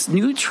 But this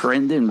new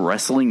trend in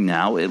wrestling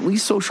now, at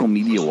least social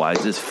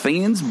media-wise, is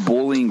fans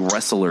bullying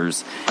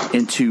wrestlers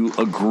into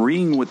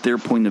agreeing with their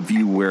point of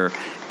view, where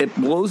it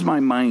blows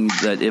my mind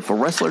that if a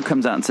wrestler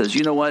comes out and says,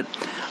 you know what,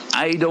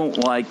 I don't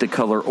like the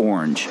color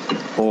orange,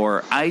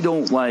 or I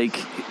don't like,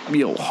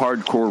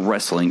 hardcore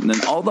wrestling, and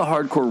then all the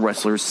hardcore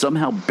wrestlers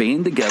somehow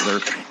band together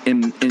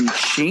and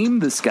shame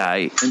this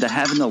guy into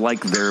having to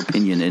like their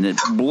opinion, and it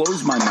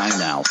blows my mind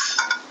now.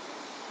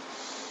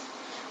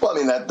 Well, I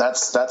mean,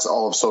 that's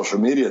all of social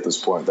media at this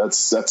point.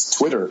 That's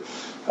Twitter.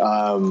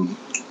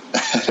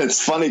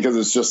 It's funny because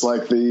it's just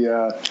like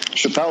the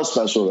Chappelle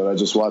special that I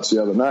just watched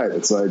the other night.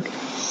 It's like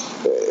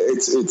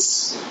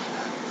it's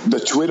the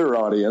Twitter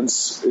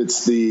audience.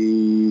 It's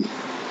the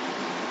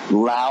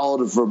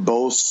loud,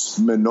 verbose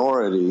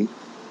minority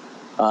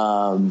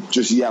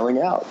just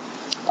yelling out.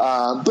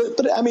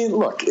 But I mean,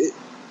 look,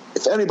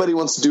 if anybody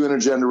wants to do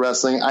intergender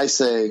wrestling, I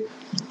say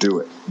do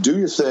it. Do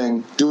your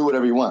thing. Do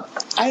whatever you want.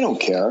 I don't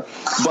care,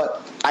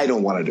 but I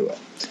don't want to do it.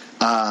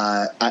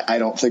 I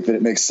don't think that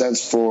it makes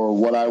sense for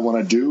what I want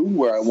to do,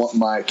 where I want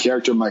my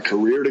character, my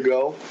career to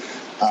go.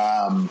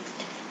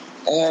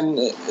 And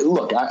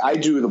look, I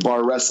do the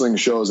bar wrestling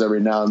shows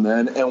every now and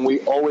then, and we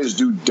always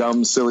do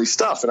dumb, silly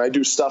stuff. And I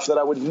do stuff that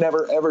I would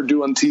never, ever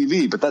do on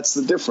TV. But that's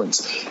the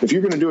difference. If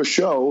you're going to do a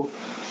show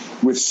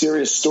with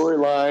serious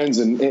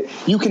storylines, and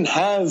you can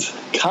have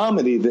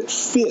comedy that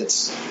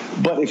fits,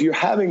 but if you're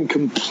having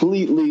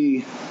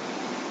completely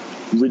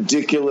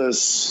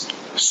ridiculous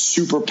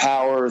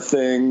superpower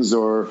things,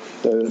 or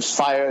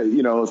fire,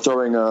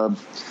 throwing a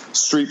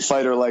Street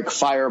Fighter like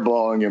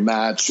fireball in your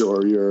match,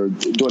 or you're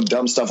doing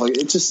dumb stuff like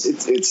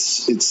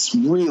it's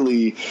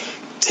really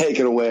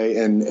taken away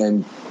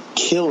and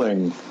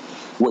killing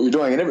what you're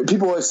doing. And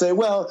people always say,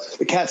 well,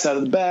 the cat's out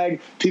of the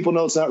bag, people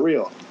know it's not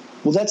real.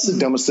 Well, that's the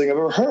dumbest thing I've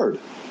ever heard,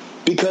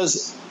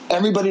 because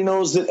everybody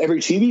knows that every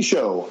TV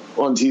show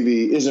on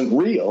TV isn't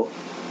real,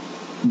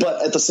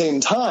 but at the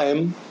same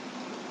time,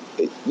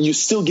 you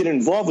still get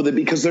involved with it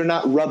because they're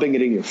not rubbing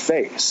it in your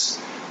face.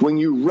 When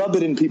you rub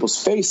it in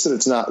people's face that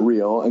it's not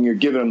real, and you're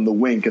giving them the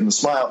wink and the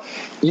smile,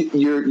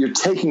 you're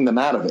taking them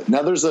out of it.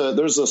 Now, there's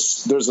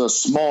a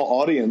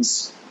small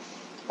audience,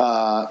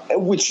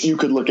 which you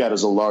could look at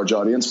as a large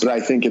audience, but I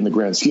think in the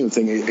grand scheme of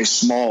things, a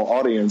small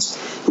audience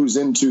who's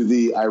into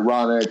the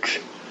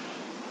ironic,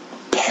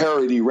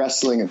 parody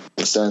wrestling in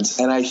a sense,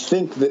 and I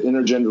think that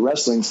intergender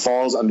wrestling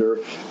falls under,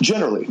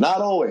 generally,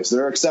 not always,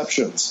 there are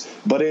exceptions,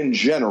 but in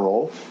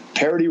general,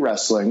 parody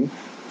wrestling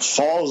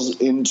falls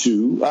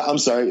into,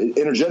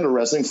 intergender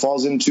wrestling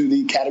falls into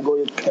the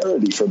category of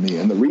parody for me,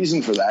 and the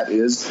reason for that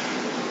is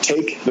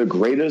take the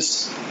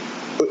greatest,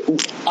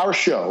 our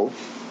show,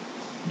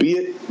 be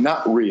it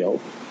not real,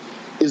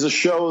 is a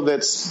show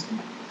that's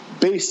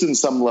based in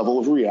some level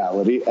of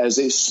reality as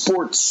a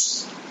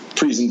sports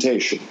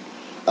presentation.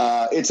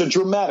 It's a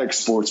dramatic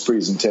sports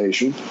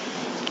presentation,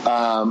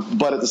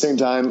 but at the same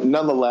time,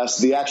 nonetheless,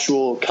 the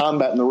actual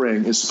combat in the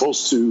ring is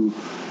supposed to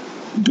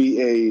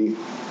be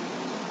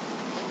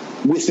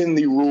within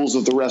the rules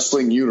of the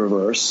wrestling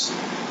universe,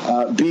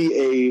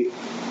 be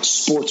a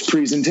sports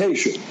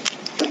presentation.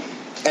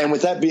 And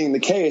with that being the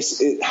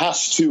case, it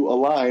has to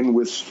align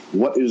with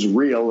what is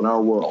real in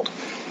our world.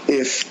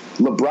 If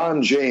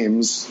LeBron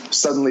James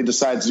suddenly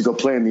decides to go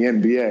play in the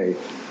NBA,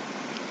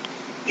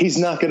 he's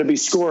not going to be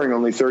scoring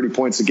only 30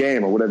 points a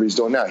game or whatever he's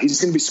doing now. He's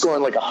going to be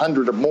scoring like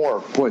 100 or more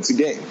points a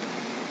game.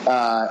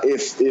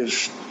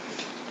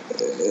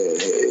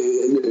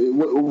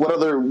 What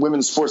other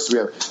women's sports do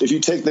we have? If you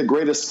take the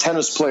greatest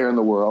tennis player in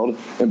the world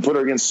and put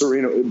him against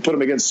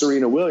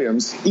Serena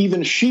Williams,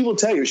 even she will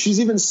tell you, she's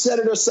even said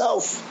it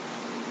herself,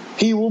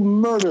 he will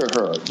murder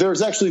her.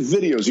 There's actually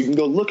videos. You can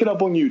go look it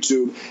up on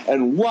YouTube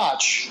and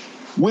watch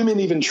women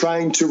even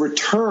trying to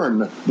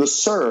return the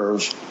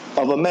serve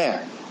of a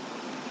man.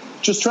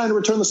 Just trying to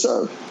return the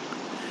serve.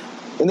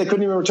 And they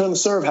couldn't even return the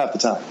serve half the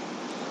time.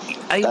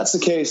 That's the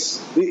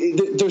case.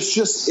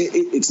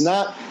 It's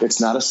not a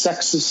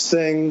sexist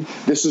thing.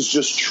 This is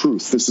just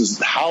truth. This is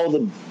how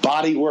the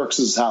body works.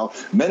 This is how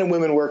men and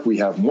women work. We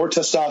have more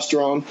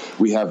testosterone.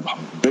 We have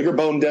bigger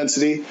bone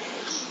density.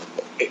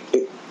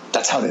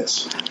 That's how it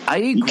is.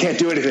 You can't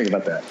do anything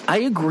about that. I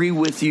agree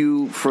with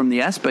you from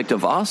the aspect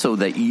of also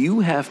that you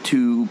have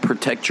to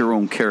protect your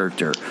own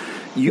character.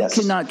 You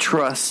cannot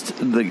trust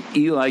the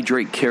Eli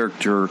Drake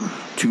character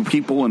to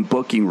people in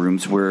booking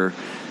rooms where,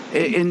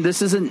 and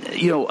this isn't,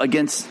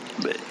 against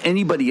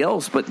anybody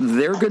else, but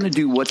they're going to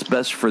do what's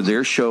best for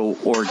their show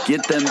or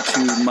get them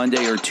to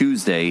Monday or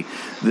Tuesday.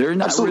 They're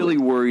not really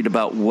worried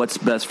about what's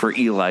best for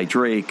Eli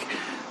Drake,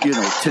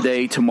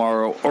 today,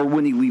 tomorrow, or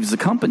when he leaves the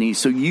company.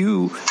 So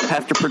you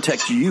have to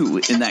protect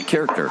you in that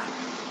character.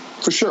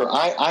 For sure.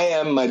 I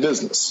am my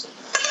business.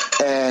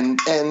 And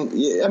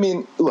I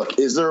mean, look,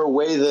 is there a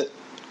way that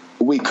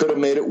we could have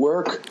made it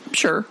work?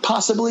 Sure.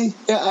 Possibly.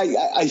 Yeah,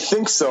 I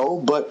think so.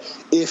 But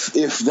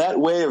if that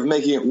way of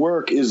making it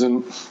work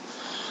isn't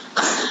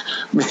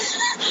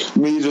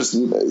me just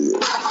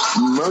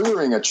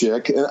murdering a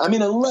chick, I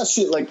mean, unless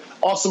she, like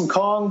Awesome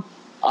Kong,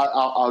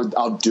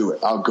 I'll do it.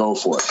 I'll go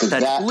for it. Because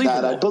that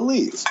I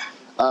believe.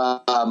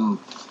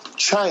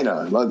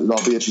 China,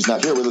 albeit she's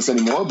not here with us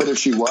anymore, but if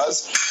she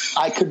was,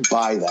 I could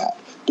buy that.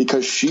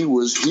 Because she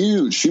was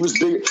huge. She was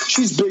bigger.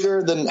 She's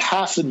bigger than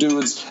half the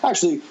dudes.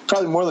 Actually,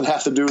 probably more than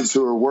half the dudes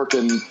who are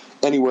working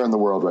anywhere in the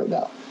world right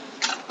now.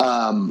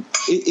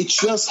 It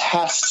just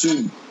has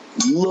to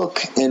look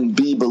and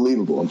be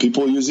believable. And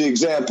people use the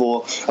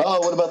example,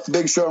 what about the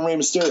Big Show and Rey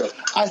Mysterio?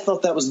 I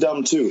thought that was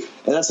dumb too.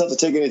 And that's not to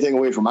take anything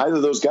away from either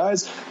of those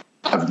guys.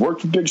 I've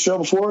worked with Big Show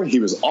before. He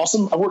was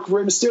awesome. I worked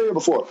with Rey Mysterio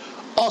before.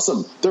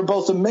 Awesome. They're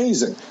both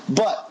amazing.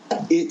 But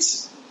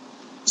it's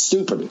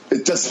stupid.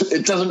 It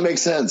doesn't make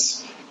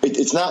sense.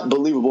 It's not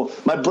believable.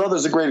 My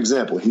brother's a great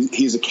example.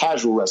 He's a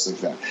casual wrestling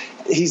fan.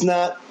 He's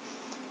not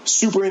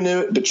super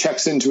into it, but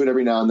checks into it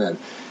every now and then.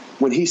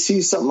 When he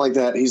sees something like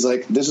that, he's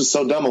like, this is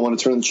so dumb, I want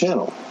to turn the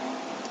channel.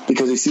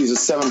 Because he sees a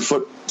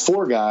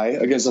 7'4" guy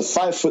against a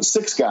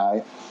 5'6"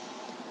 guy.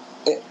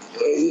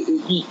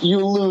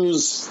 You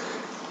lose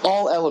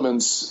all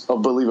elements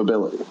of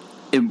believability.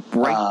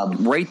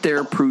 Right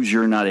there proves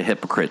you're not a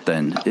hypocrite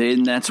then.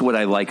 And that's what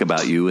I like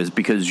about you, is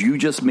because you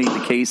just made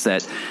the case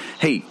that,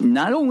 hey,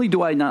 not only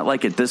do I not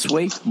like it this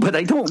way, but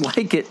I don't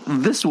like it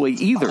this way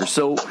either.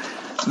 So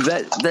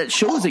that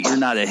shows that you're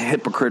not a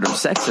hypocrite or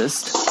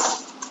sexist.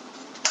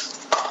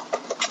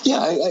 Yeah,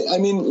 I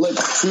mean, like,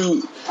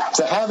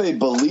 to have a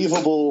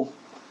believable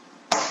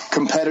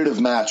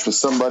competitive match with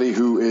somebody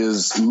who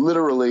is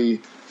literally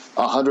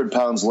 100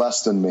 pounds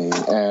less than me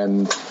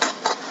and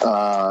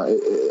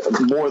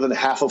more than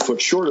half a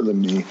foot shorter than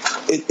me,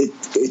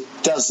 it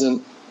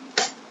doesn't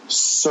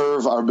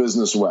serve our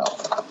business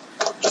well.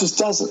 It just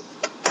doesn't.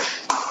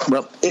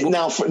 Well,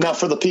 now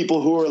for the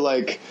people who are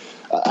like,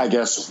 I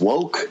guess,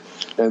 woke,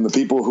 and the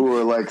people who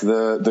are like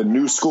the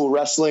new school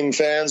wrestling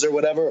fans or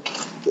whatever,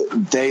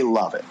 they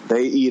love it.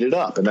 They eat it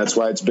up, and that's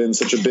why it's been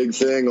such a big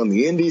thing on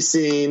the indie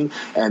scene.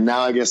 And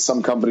now I guess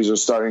some companies are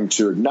starting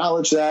to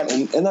acknowledge that,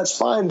 and that's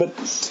fine. But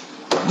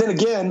then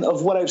again,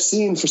 of what I've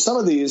seen for some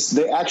of these,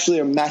 they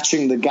actually are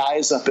matching the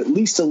guys up at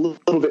least a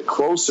little bit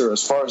closer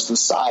as far as the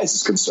size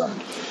is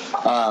concerned.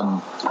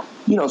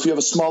 If you have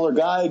a smaller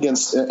guy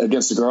against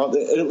a girl,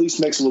 it at least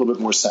makes a little bit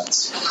more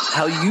sense.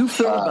 How you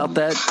feel about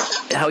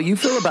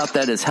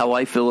that is how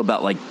I feel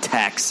about like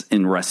tax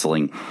in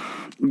wrestling.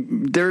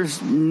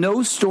 there's no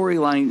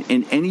storyline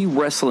in any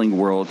wrestling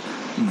world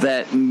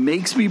that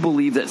makes me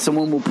believe that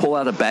someone will pull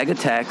out a bag of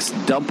tacks,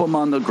 dump them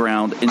on the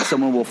ground, and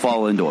someone will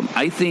fall into them.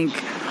 I think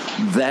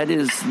that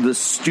is the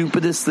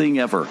stupidest thing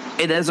ever.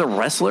 And as a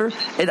wrestler,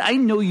 and I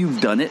know you've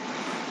done it,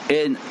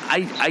 and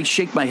I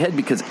shake my head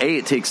because, A,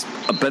 it takes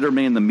a better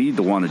man than me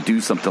to want to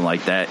do something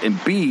like that,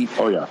 and B,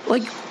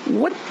 like,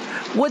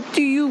 what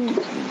do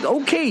you,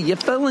 okay, you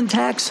fell in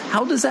tacks,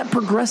 how does that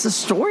progress a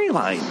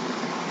storyline?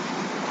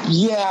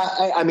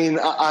 Yeah, I mean,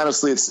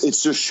 honestly,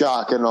 it's just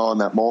shock and awe in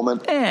that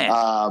moment.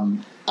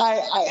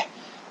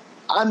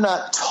 I'm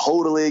not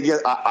totally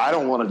against. I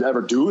don't want to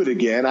ever do it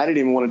again. I didn't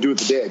even want to do it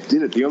the day I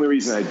did it. The only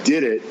reason I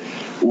did it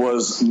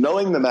was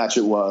knowing the match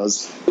it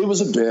was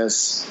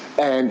Abyss,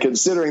 and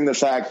considering the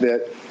fact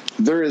that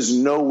there is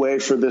no way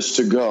for this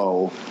to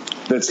go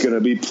that's going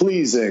to be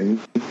pleasing,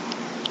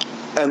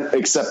 and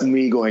except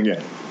me going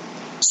in.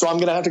 So I'm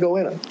going to have to go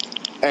in.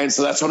 And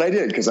so that's what I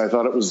did, because I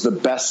thought it was the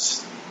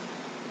best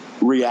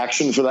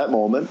reaction for that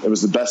moment. It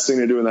was the best thing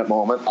to do in that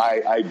moment.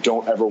 I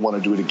don't ever want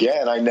to do it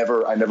again. I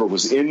never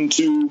was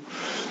into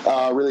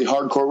really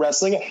hardcore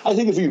wrestling. I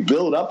think if you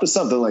build up to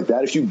something like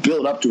that, if you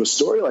build up to a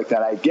story like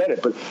that, I get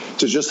it. But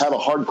to just have a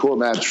hardcore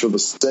match for the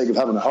sake of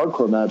having a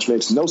hardcore match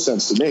makes no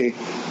sense to me.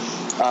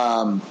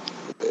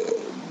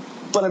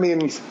 But I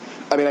mean,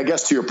 I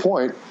guess to your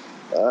point,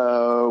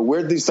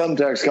 where'd these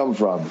thumbtacks come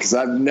from? Because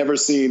I've never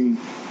seen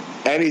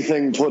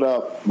anything put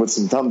up with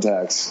some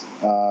thumbtacks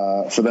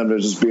for them to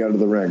just be under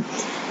the ring.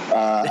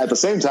 At the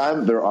same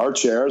time, there are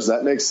chairs.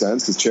 That makes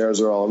sense because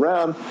chairs are all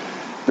around.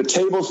 The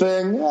table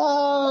thing,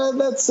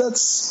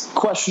 that's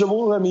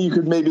questionable. I mean, you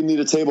could maybe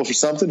need a table for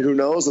something. Who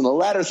knows? And the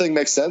ladder thing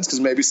makes sense because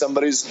maybe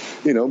somebody's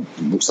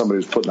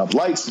putting up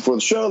lights before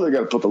the show. They're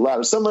going to put the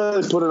ladder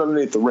somewhere. They put it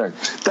underneath the ring.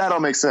 That all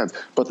makes sense.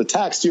 But the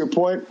tacks, to your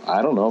point,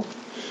 I don't know.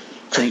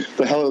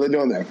 The hell are they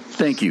doing there?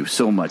 Thank you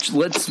so much.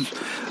 Let's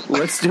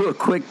do a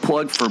quick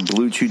plug for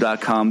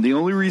BlueChew.com. The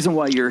only reason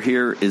why you're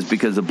here is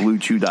because of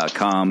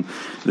BlueChew.com.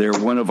 They're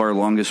one of our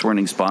longest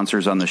running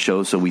sponsors on the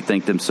show, so we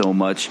thank them so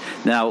much.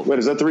 Now, wait,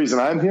 is that the reason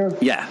I'm here?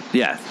 Yeah,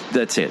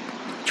 that's it.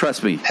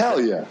 Trust me. Hell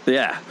yeah.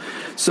 Yeah.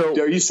 So,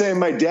 are you saying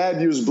my dad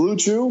used Blue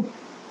Chew?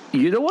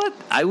 You know what?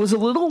 I was a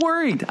little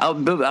worried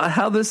about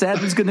how this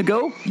ad is going to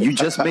go. You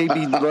just made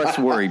me less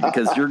worried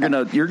because you're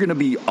gonna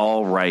be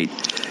all right.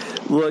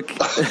 Look,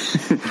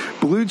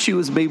 Blue Chew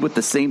is made with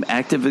the same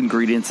active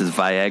ingredients as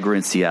Viagra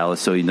and Cialis,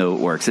 so you know it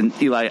works. And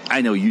Eli,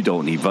 I know you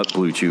don't need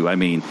Blue Chew. I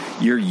mean,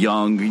 you're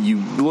young. You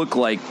look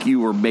like you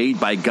were made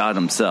by God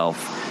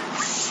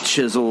himself,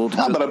 chiseled.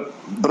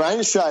 But I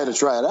ain't shy to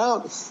try it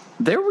out.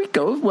 There we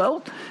go.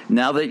 Well,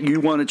 now that you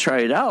want to try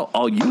it out,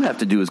 all you have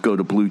to do is go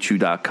to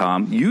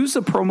BlueChew.com, use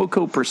the promo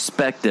code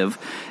Perspective,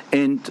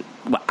 and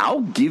I'll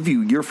give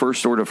you your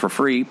first order for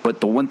free. But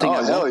the one thing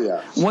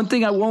one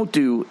thing I won't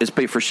do is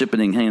pay for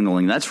shipping and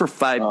handling. That's for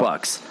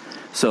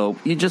 $5. So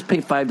you just pay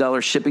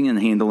 $5 shipping and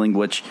handling.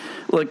 Which,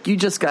 look, you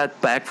just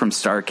got back from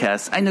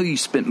StarCast. I know you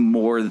spent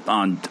more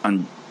on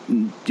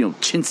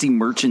chintzy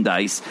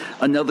merchandise,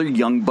 another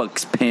Young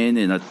Bucks pin,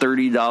 and a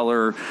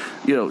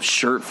 $30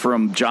 shirt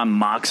from John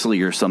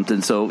Moxley or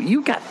something. So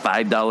you got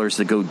 $5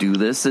 to go do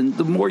this, and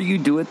the more you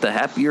do it, the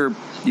happier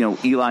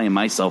Eli and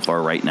myself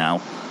are right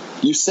now.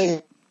 You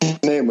say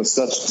his name with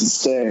such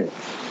disdain.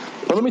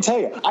 But let me tell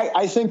you,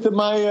 I think that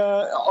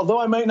although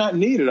I might not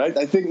need it,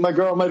 I think my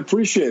girl might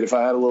appreciate if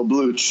I had a little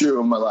Blue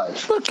Chew in my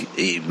life. Look,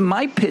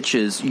 my pitch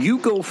is you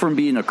go from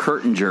being a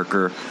curtain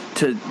jerker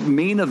to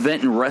main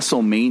event in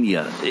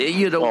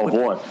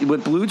WrestleMania.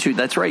 With Blue Chew,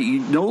 that's right. You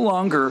no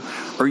longer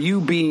are you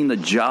being a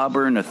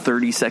jobber in a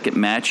 30-second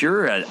match.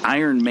 You're an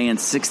Iron Man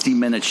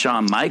 60-minute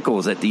Shawn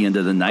Michaels at the end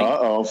of the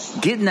night.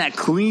 Getting that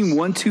clean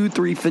 1, 2,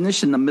 3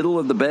 finish in the middle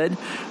of the bed,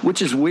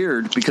 which is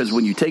weird because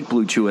when you take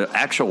Blue Chew, an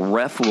actual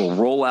ref will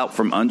roll out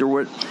from under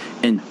it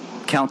and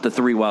count to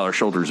 3 while our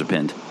shoulders are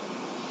pinned.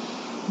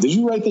 Did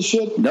you write the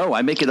shit? No,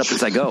 I make it up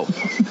as I go.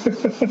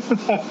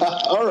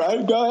 All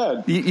right, go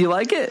ahead. You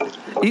like it?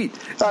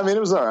 I mean, it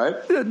was all right.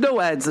 No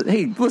ads.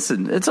 Hey,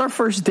 listen, it's our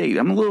first date.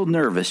 I'm a little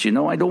nervous, I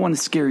don't want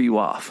to scare you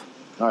off.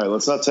 All right,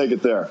 let's not take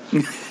it there.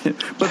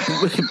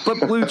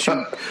 but Blue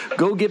Chew,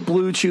 go get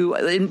Blue Chew.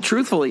 And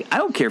truthfully, I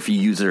don't care if you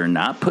use it or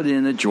not. Put it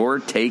in a drawer,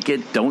 take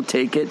it, don't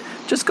take it.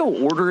 Just go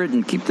order it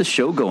and keep the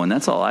show going.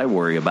 That's all I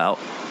worry about.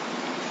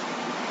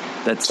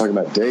 That's talking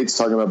about dates,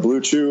 talking about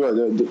Blue Chew.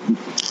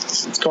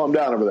 Let's calm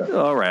down over there.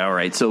 All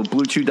right. So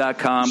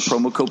BlueChew.com,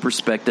 promo code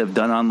Perspective,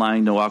 done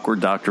online, no awkward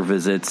doctor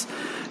visits.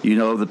 You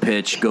know the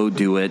pitch. Go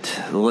do it.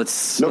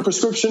 No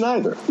prescription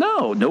either.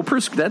 No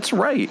That's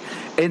right.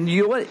 And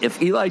you know what?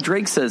 If Eli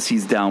Drake says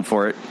he's down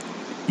for it,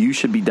 you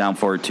should be down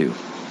for it too.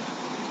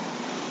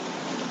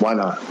 Why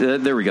not?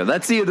 There we go.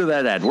 That's the end of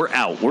that ad. We're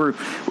out. We're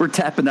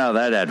tapping out of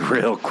that ad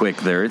real quick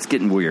there. It's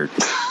getting weird.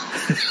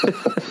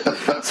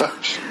 So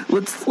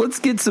let's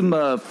get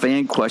some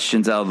fan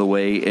questions out of the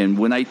way. And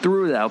when I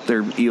threw it out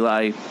there,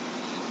 Eli,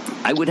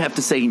 I would have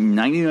to say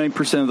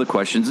 99% of the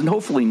questions, and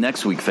hopefully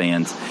next week,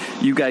 fans,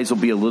 you guys will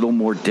be a little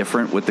more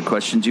different with the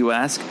questions you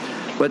ask.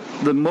 But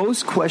the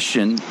most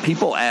question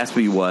people asked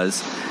me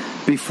was,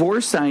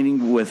 Before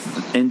signing with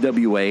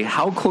NWA,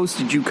 how close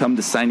did you come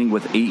to signing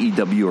with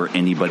AEW or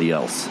anybody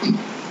else?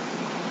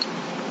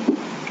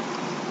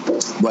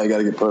 Well, you got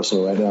to get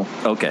personal right now.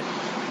 Okay.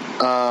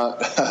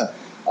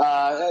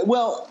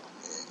 Well,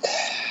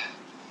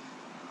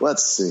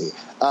 let's see.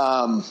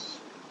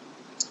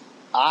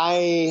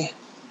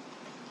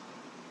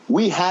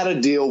 We had a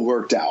deal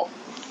worked out,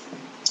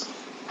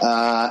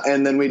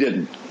 and then we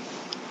didn't,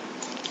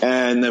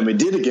 and then we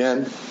did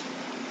again,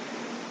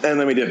 and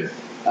then we didn't.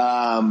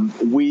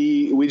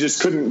 We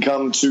just couldn't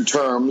come to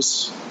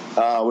terms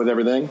with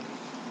everything,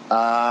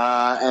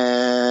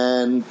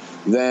 and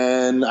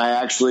then I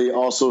actually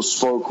also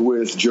spoke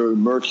with Joe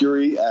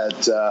Mercury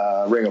at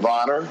Ring of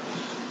Honor,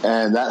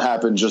 and that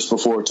happened just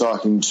before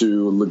talking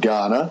to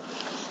Lagana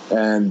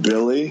and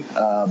Billy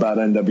about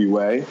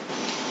NWA.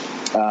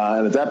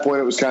 And at that point,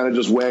 it was kind of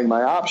just weighing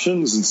my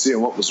options and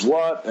seeing what was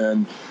what.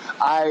 And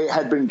I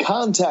had been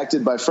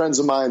contacted by friends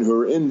of mine who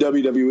were in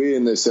WWE,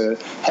 and they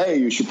said, hey,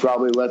 you should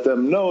probably let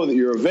them know that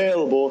you're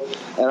available.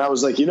 And I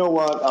was like, you know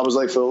what? I was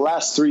like, for the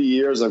last 3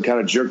 years, I've kind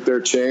of jerked their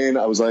chain.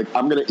 I was like,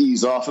 I'm going to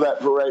ease off of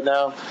that for right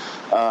now.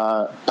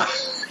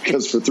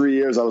 Because for 3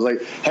 years, I was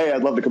like, hey,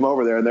 I'd love to come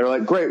over there. And they were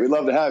like, great, we'd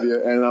love to have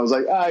you. And I was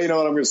like, you know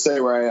what? I'm going to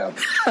stay where I am.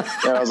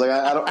 And I was like,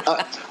 I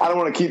don't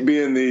want to keep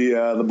being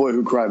the boy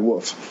who cried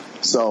wolf.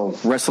 So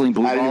wrestling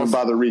blue balls? I didn't even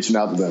bother reaching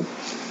out to them.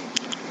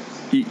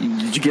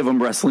 Did you give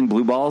them wrestling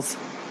blue balls?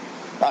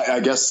 I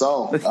guess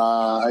so.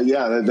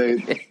 Yeah, they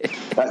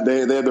had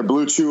their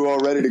Blue Chew all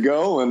ready to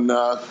go, and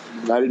I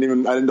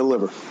didn't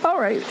deliver. All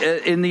right.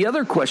 And the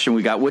other question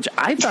we got, which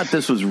I thought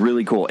this was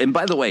really cool, and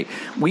by the way,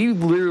 we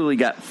literally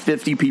got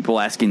 50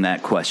 people asking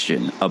that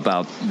question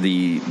about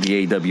the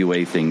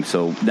AWA thing.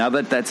 So now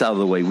that that's out of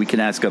the way, we can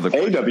ask other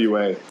questions.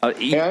 AWA.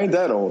 Hey, I ain't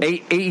that old.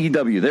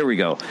 AEW. There we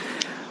go.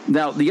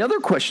 Now, the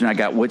other question I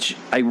got, which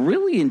I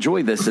really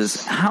enjoy this,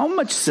 is how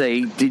much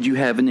say did you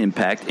have an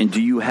impact, and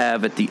do you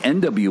have at the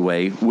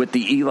NWA with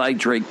the Eli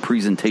Drake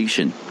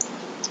presentation?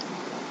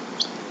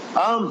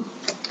 I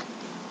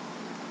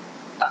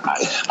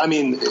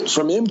mean,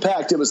 from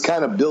Impact, it was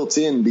kind of built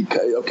in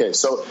because, okay,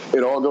 so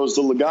it all goes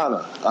to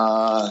Lagana.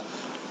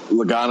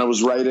 Lagana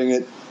was writing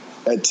it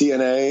at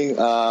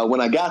TNA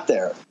when I got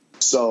there.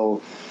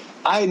 So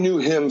I knew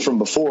him from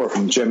before,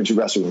 from Championship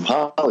Wrestling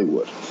from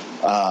Hollywood.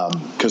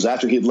 Because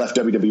after he had left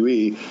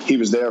WWE, he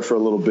was there for a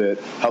little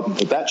bit, helping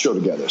put that show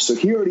together. So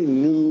he already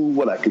knew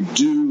what I could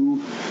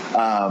do.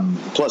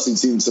 Plus, he'd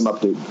seen some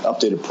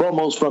updated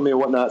promos from me and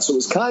whatnot. So it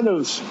was kind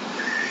of,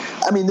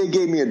 I mean, they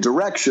gave me a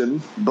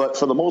direction, but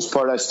for the most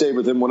part, I stayed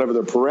with him whatever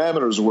their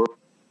parameters were.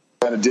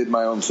 Kind of did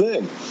my own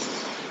thing.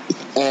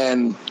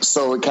 And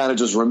so it kind of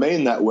just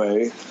remained that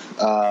way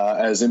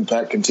as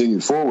Impact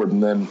continued forward.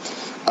 And then,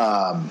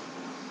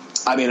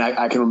 I mean,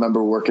 I can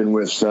remember working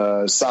with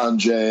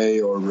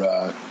Sanjay or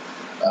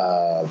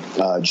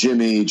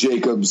Jimmy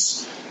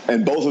Jacobs,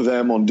 and both of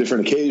them on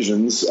different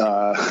occasions.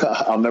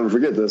 I'll never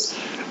forget this.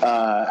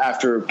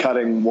 After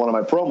cutting one of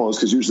my promos,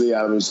 because usually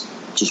I was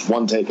just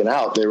one taken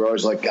out, they were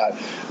always like, God,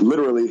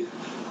 literally,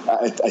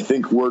 I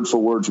think word for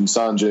word from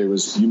Sanjay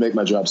was, you make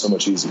my job so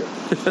much easier.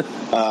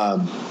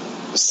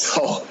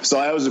 So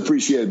I always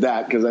appreciated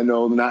that, because I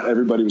know not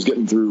everybody was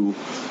getting through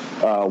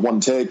one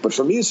take, but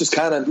for me, it's just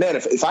kind of, man,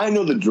 if I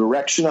know the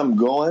direction I'm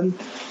going,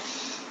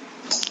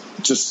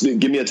 just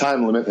give me a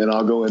time limit and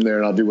I'll go in there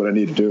and I'll do what I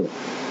need to do.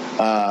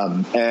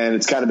 And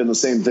it's kind of been the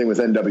same thing with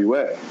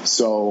NWA.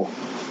 So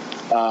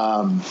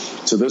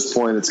to this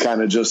point, it's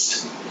kind of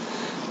just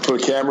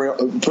put a camera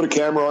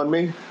on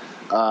me,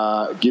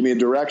 give me a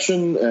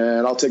direction,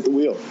 and I'll take the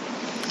wheel.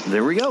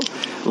 There we go.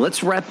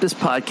 Let's wrap this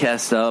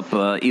podcast up.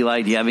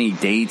 Eli, do you have any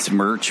dates,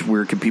 merch?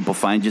 Where can people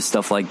find you,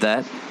 stuff like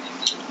that?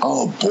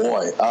 Oh,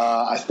 boy.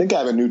 I think I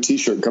have a new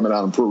T-shirt coming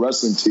out on Pro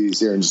Wrestling Tees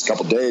here in just a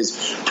couple days.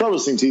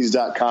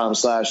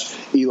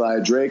 ProWrestlingTees.com/Eli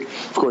Drake.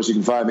 Of course, you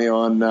can find me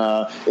on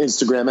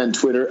Instagram and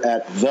Twitter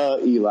at The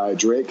Eli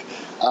Drake.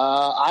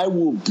 I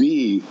will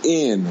be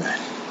in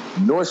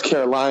North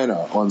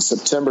Carolina on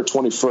September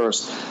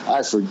 21st.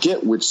 I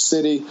forget which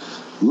city.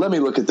 Let me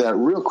look at that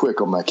real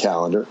quick on my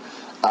calendar.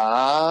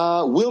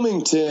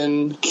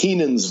 Wilmington,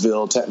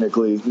 Kenansville,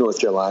 technically, North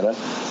Carolina.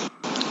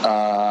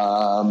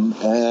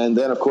 And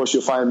then, of course,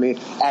 you'll find me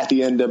at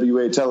the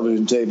NWA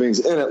television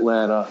tapings in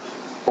Atlanta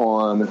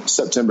on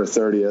September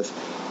 30th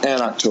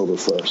and October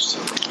 1st.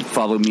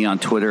 Follow me on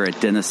Twitter at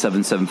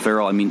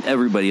Dennis77Farrell. I mean,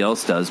 everybody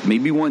else does.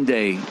 Maybe one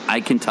day I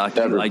can talk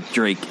to you like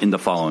Drake into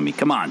following me.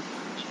 Come on.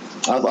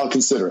 I'll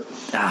consider it.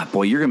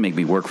 Boy, you're going to make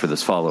me work for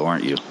this follow,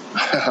 aren't you?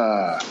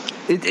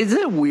 Isn't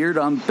it weird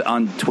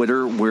on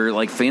Twitter where,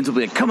 like, fans will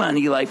be like, come on,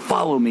 Eli,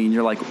 follow me. And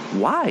you're like,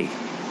 why?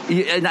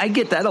 And I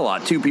get that a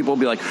lot, too. People will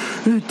be like,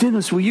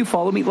 Dennis, will you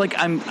follow me? Like,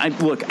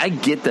 look, I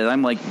get that.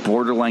 I'm like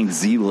borderline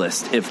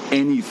Z-list, if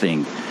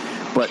anything.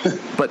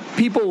 But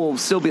people will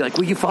still be like,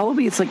 will you follow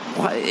me? It's like,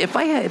 why?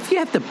 If you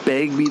have to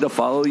beg me to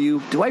follow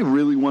you, do I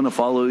really want to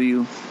follow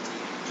you?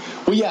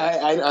 Well,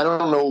 yeah, I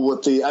don't know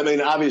what I mean,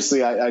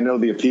 obviously, I know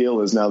the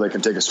appeal is now they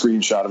can take a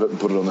screenshot of it and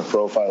put it on their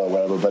profile or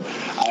whatever, but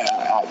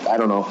I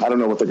don't know. I don't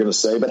know what they're going to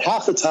say. But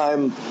half the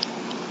time,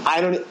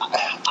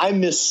 I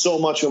miss so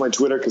much on my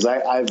Twitter because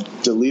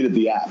I've deleted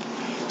the app.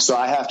 So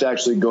I have to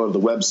actually go to the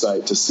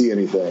website to see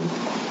anything.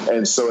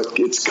 And so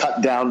it's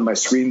cut down my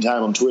screen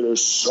time on Twitter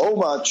so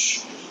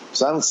much.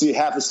 So I don't see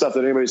half the stuff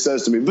that anybody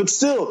says to me. But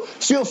still,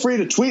 feel free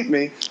to tweet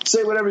me.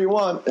 Say whatever you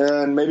want,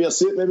 and maybe I'll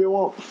see it, maybe I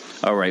won't.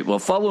 All right. Well,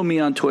 follow me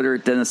on Twitter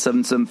at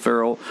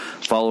Dennis77Farrell.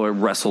 Follow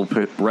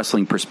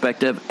Wrestling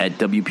Perspective at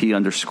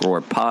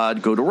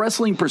WP_pod. Go to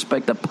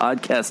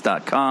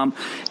WrestlingPerspectivePodcast.com.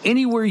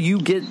 Anywhere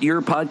you get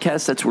your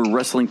podcast, that's where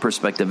Wrestling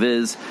Perspective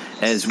is.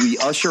 As we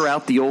usher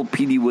out the old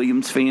P.D.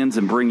 Williams fans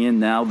and bring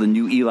in now the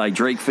new Eli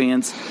Drake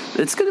fans,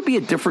 it's going to be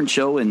a different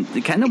show and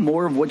kind of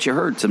more of what you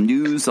heard. Some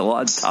news, a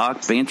lot of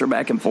talk, banter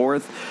back and forth.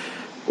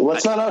 Well,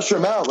 let's not usher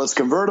them out. Let's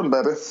convert them,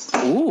 baby.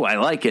 Ooh, I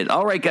like it.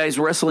 All right, guys,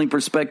 Wrestling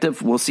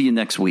Perspective. We'll see you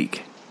next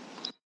week.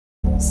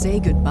 Say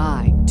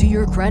goodbye to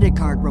your credit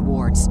card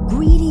rewards.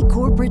 Greedy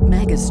corporate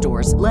mega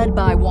stores, led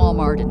by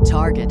Walmart and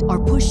Target,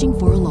 are pushing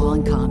for a law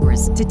in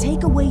Congress to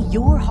take away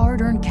your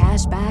hard-earned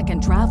cash back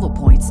and travel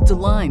points to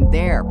line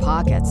their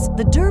pockets.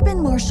 The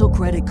Durbin-Marshall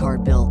credit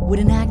card bill would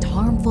enact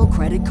harmful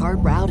credit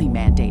card routing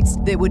mandates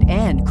that would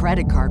end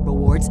credit card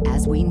rewards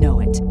as we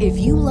know it. If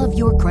you love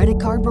your credit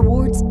card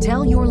rewards,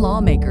 tell your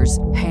lawmakers,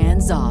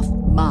 hands off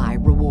my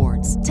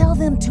rewards. Tell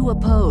them to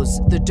oppose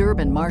the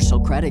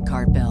Durbin-Marshall credit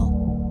card bill.